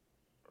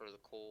the or the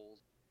Cold.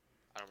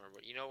 I don't remember.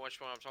 You know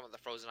which one I'm talking about? The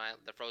Frozen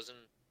Island, the Frozen.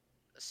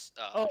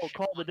 Ship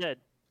Call the one? Dead.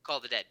 Call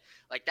of the Dead.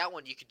 Like that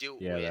one, you could do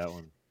it Yeah, with that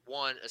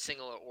one. a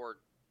single or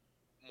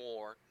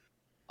more.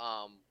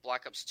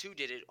 Black Ops 2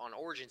 did it on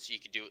Origin, so you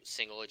could do it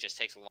single. It just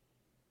takes a long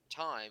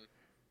time.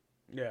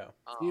 Yeah.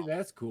 See,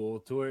 that's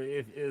cool. To where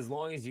if as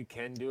long as you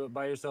can do it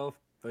by yourself,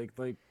 like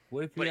what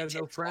if you But it have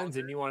no takes friends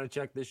and longer. you want to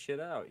check this shit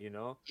out? You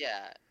know?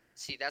 Yeah.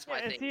 See, that's my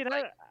Yeah, and thing. see, and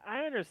like,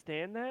 I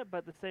understand that, but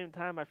at the same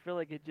time, I feel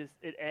like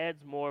it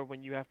adds more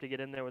when you have to get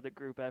in there with a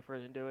group effort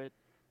and do it.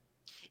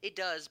 it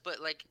does, but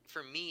like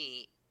for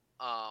me,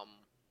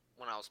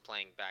 when I was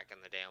playing back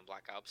in the day on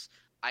Black Ops,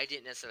 I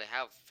didn't necessarily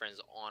have friends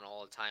on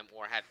all the time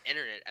or have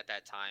internet at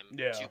that time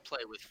Yeah. to play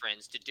with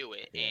friends to do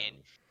it. Yeah.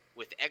 And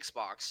with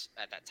Xbox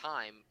at that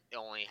time,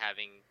 only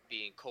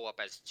being co-op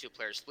as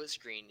 2-player split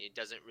screen, it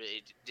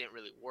didn't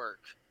really work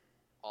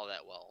all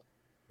that well.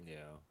 Yeah.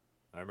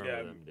 I remember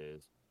Yeah. them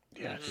days.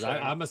 Yeah. 'Cause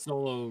I'm a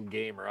solo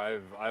gamer.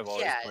 I've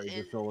always Yeah, played the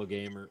and solo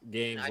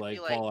games I like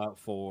feel like- Fallout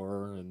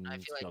 4 and I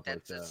feel like stuff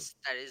like that.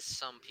 that is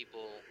some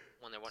people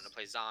when they're wanting to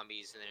play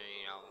zombies, and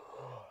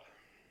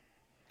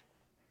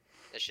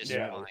that's just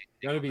Yeah. my thing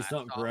Gotta on be that.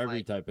 something So for I'm every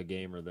like, type of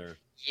gamer there.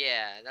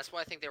 yeah, that's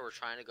why I think they were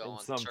trying to go In on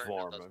some certain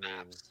form, of those I mean,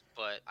 maps,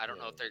 but I don't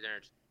know if yeah. they're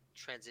gonna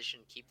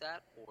transition keep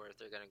that, or if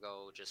they're gonna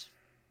go just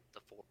the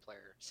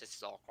 4-player since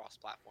it's all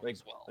cross-platform Like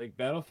as well. like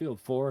Battlefield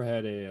 4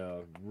 had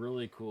a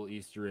really cool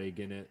Easter egg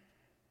in it.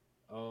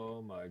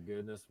 Oh my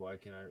goodness, why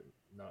can I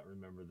not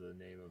remember the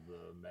name of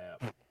the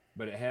map?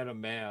 But it had a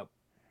map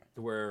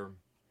to where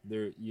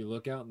you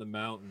look out in the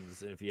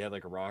mountains, and if you had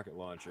like a rocket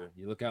launcher,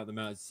 you look out in the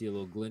mountains, see a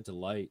little glint of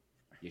light,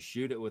 you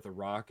shoot it with a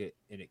rocket,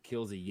 and it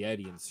kills a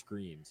Yeti and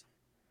screams.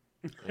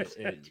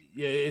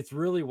 Yeah, it's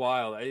really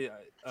wild.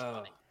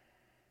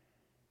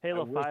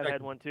 Halo wish 5 I had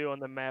could- one too on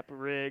the map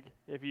rig.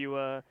 If you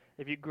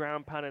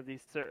ground pounded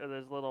these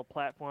little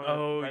platforms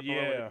Oh, right below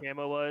where yeah. the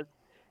camo was,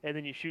 and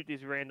then you shoot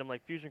these random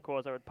like fusion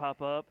cores that would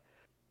pop up.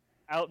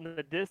 Out in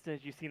the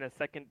distance, you seen a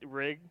second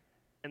rig,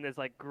 and this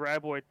like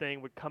graboid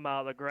thing would come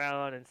out of the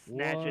ground and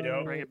snatch it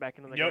and bring it back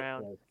into the Yep.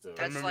 ground. That's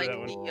remember like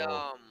that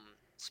the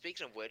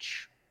speaking of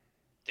which,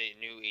 the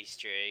new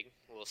Easter egg.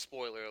 A little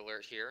spoiler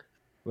alert here.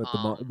 With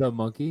the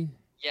monkey.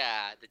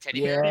 Yeah, the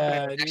teddy bear.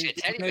 Yeah, Actually, a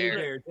teddy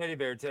bear. Teddy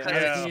bear. Because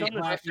Yeah. it's a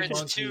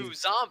reference to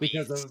zombies.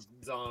 Because of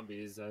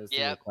zombies.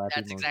 Yep,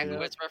 that's exactly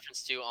what it's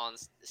referenced to on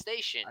the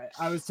station.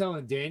 I was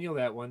telling Daniel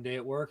that one day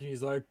at work, and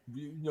he's like,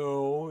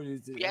 "No."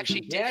 We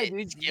actually did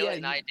it. Skillet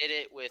and I did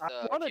it with I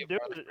a want to few do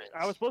of our other it. friends.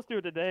 I was supposed to do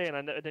it today, and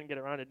I didn't get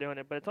around to doing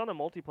it. But it's on a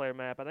multiplayer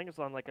map. I think it's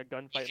on like a You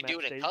gunfight can map do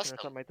it in station custom.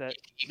 or something like that.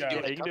 You Yeah. can do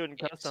Yeah, it you can do it in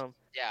games. custom.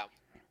 Yeah.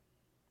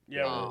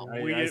 Yeah,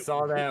 I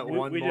saw that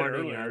one we did it morning.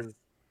 And I earlier. was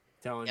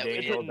telling Yeah, we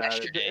did Daniel it about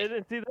it. yesterday.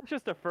 And see, that's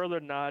just a further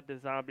nod to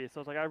zombies.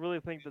 So it's like I really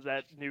think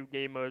that new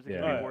game mode is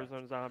gonna Yeah. be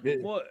Warzone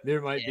Zombies. Well, There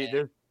might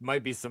Yeah.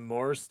 be some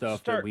more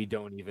stuff Start- that we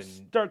don't even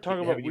start talking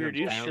about haven't even weird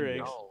Easter found yet. eggs.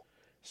 No.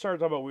 Started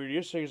talking about weird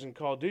Easter eggs in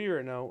Call of Duty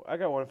right now. I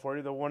got one for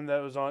you. The one that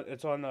was on,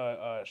 it's on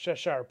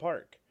Cheshire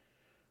Park,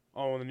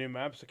 on one of the new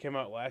maps that came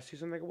out last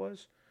season, I think it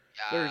was.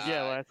 There's-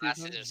 Yeah, last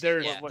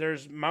season.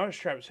 There's mouse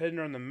traps hidden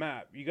on the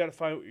map. You gotta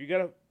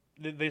find.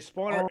 They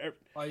spawn.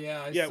 Oh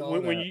yeah,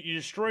 when you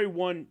destroy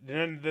one,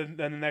 then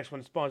the next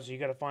one spawns. So you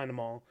gotta find them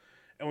all.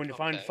 And when you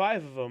find Okay.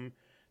 5 of them,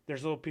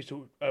 there's a little piece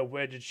of a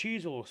wedge of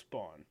cheese will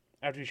spawn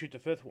after you shoot the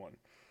 5th one.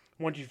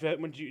 Once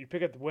you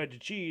pick up the wedge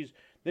of cheese,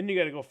 then you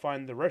gotta go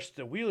find the rest of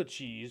the wheel of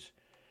cheese,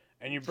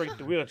 and you break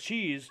the wheel of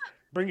cheese,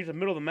 bring it to the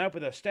middle of the map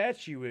where that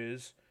statue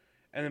is,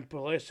 and then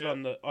place it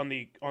on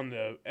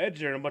the edge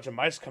there, and a bunch of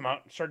mice come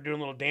out and start doing a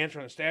little dance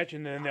around the statue,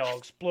 and then they all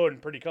explode in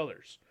pretty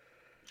colors.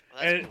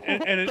 That's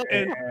cool.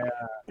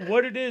 And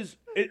what it is,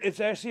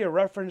 it's actually a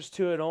reference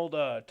to an old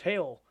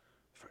tale.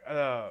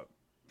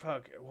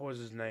 Fuck, what was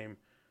his name?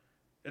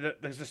 The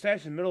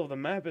statue in the middle of the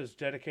map is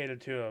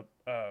dedicated to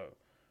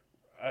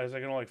as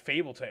like an old like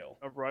fable tale.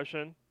 A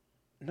Russian.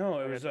 No,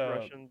 it Like was a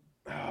Russian.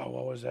 oh,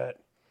 what was that?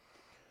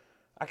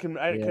 I can't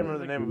remember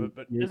the name of it,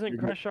 but Isn't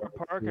Cheshire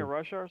Park in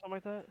Russia or something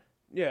like that?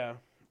 yeah.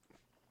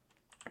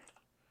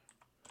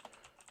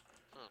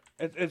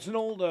 It's an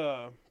old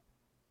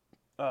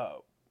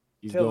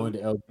He's tell going him-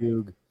 to El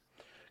Goog.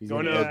 He's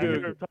Going gonna to El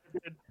go- Goog.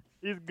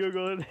 He's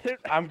googling it.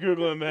 I'm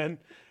googling, man.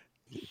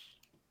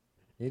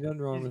 Ain't nothing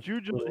wrong He's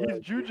with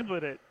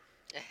jujuling it.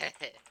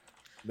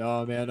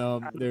 No, man.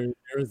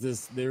 There's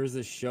this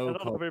I show don't know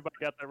if called everybody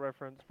got that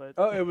reference, but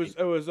Oh, it was.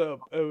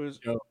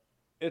 Joe.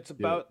 It's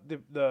about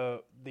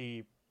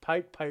the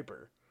Pied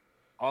Piper.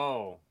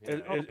 Oh,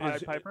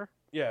 Pied Piper.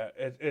 Yeah,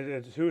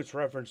 it's who it's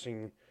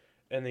referencing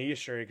in the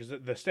Easter egg, because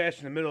the statue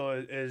in the middle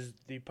is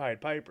the Pied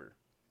Piper.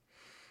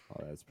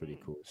 oh, that's pretty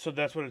cool. So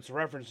that's what it's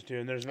referencing to.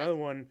 And there's another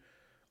one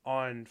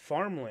on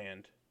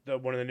Farmland,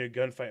 one of the new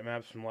gunfight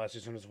maps from last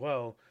season as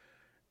well.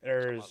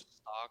 There's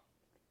Stock,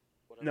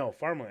 whatever. no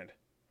Farmland.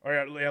 Oh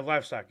yeah,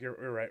 livestock. You're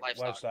right.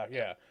 Livestock,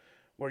 Yeah.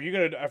 Where you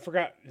gotta, I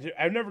forgot.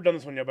 I've never done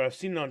this one yet, but I've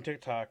seen it on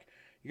TikTok.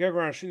 You gotta go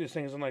around shooting these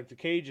things in like the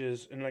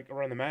cages and like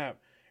around the map,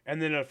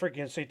 and then a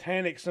freaking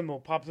satanic symbol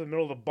pops in the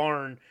middle of the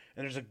barn,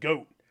 and there's a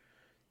goat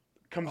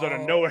comes out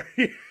of nowhere.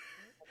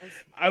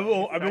 I've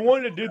been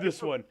wanting to do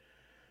this one,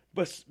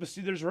 but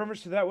see, there's a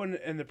reference to that one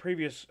in the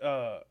previous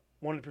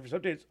one of the previous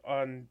updates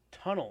on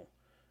Tunnel,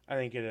 I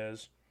think it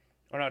is,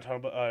 or not Tunnel,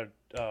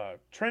 but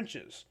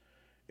Trenches.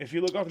 If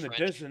you look off in the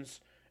distance,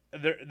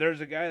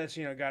 there's a guy that's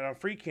got on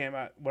free cam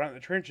went out in the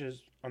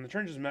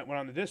trenches map, went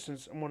out in the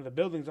distance, and one of the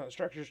buildings on the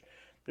structures,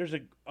 there's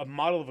a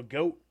model of a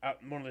goat out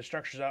in one of the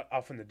structures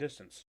off in the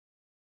distance.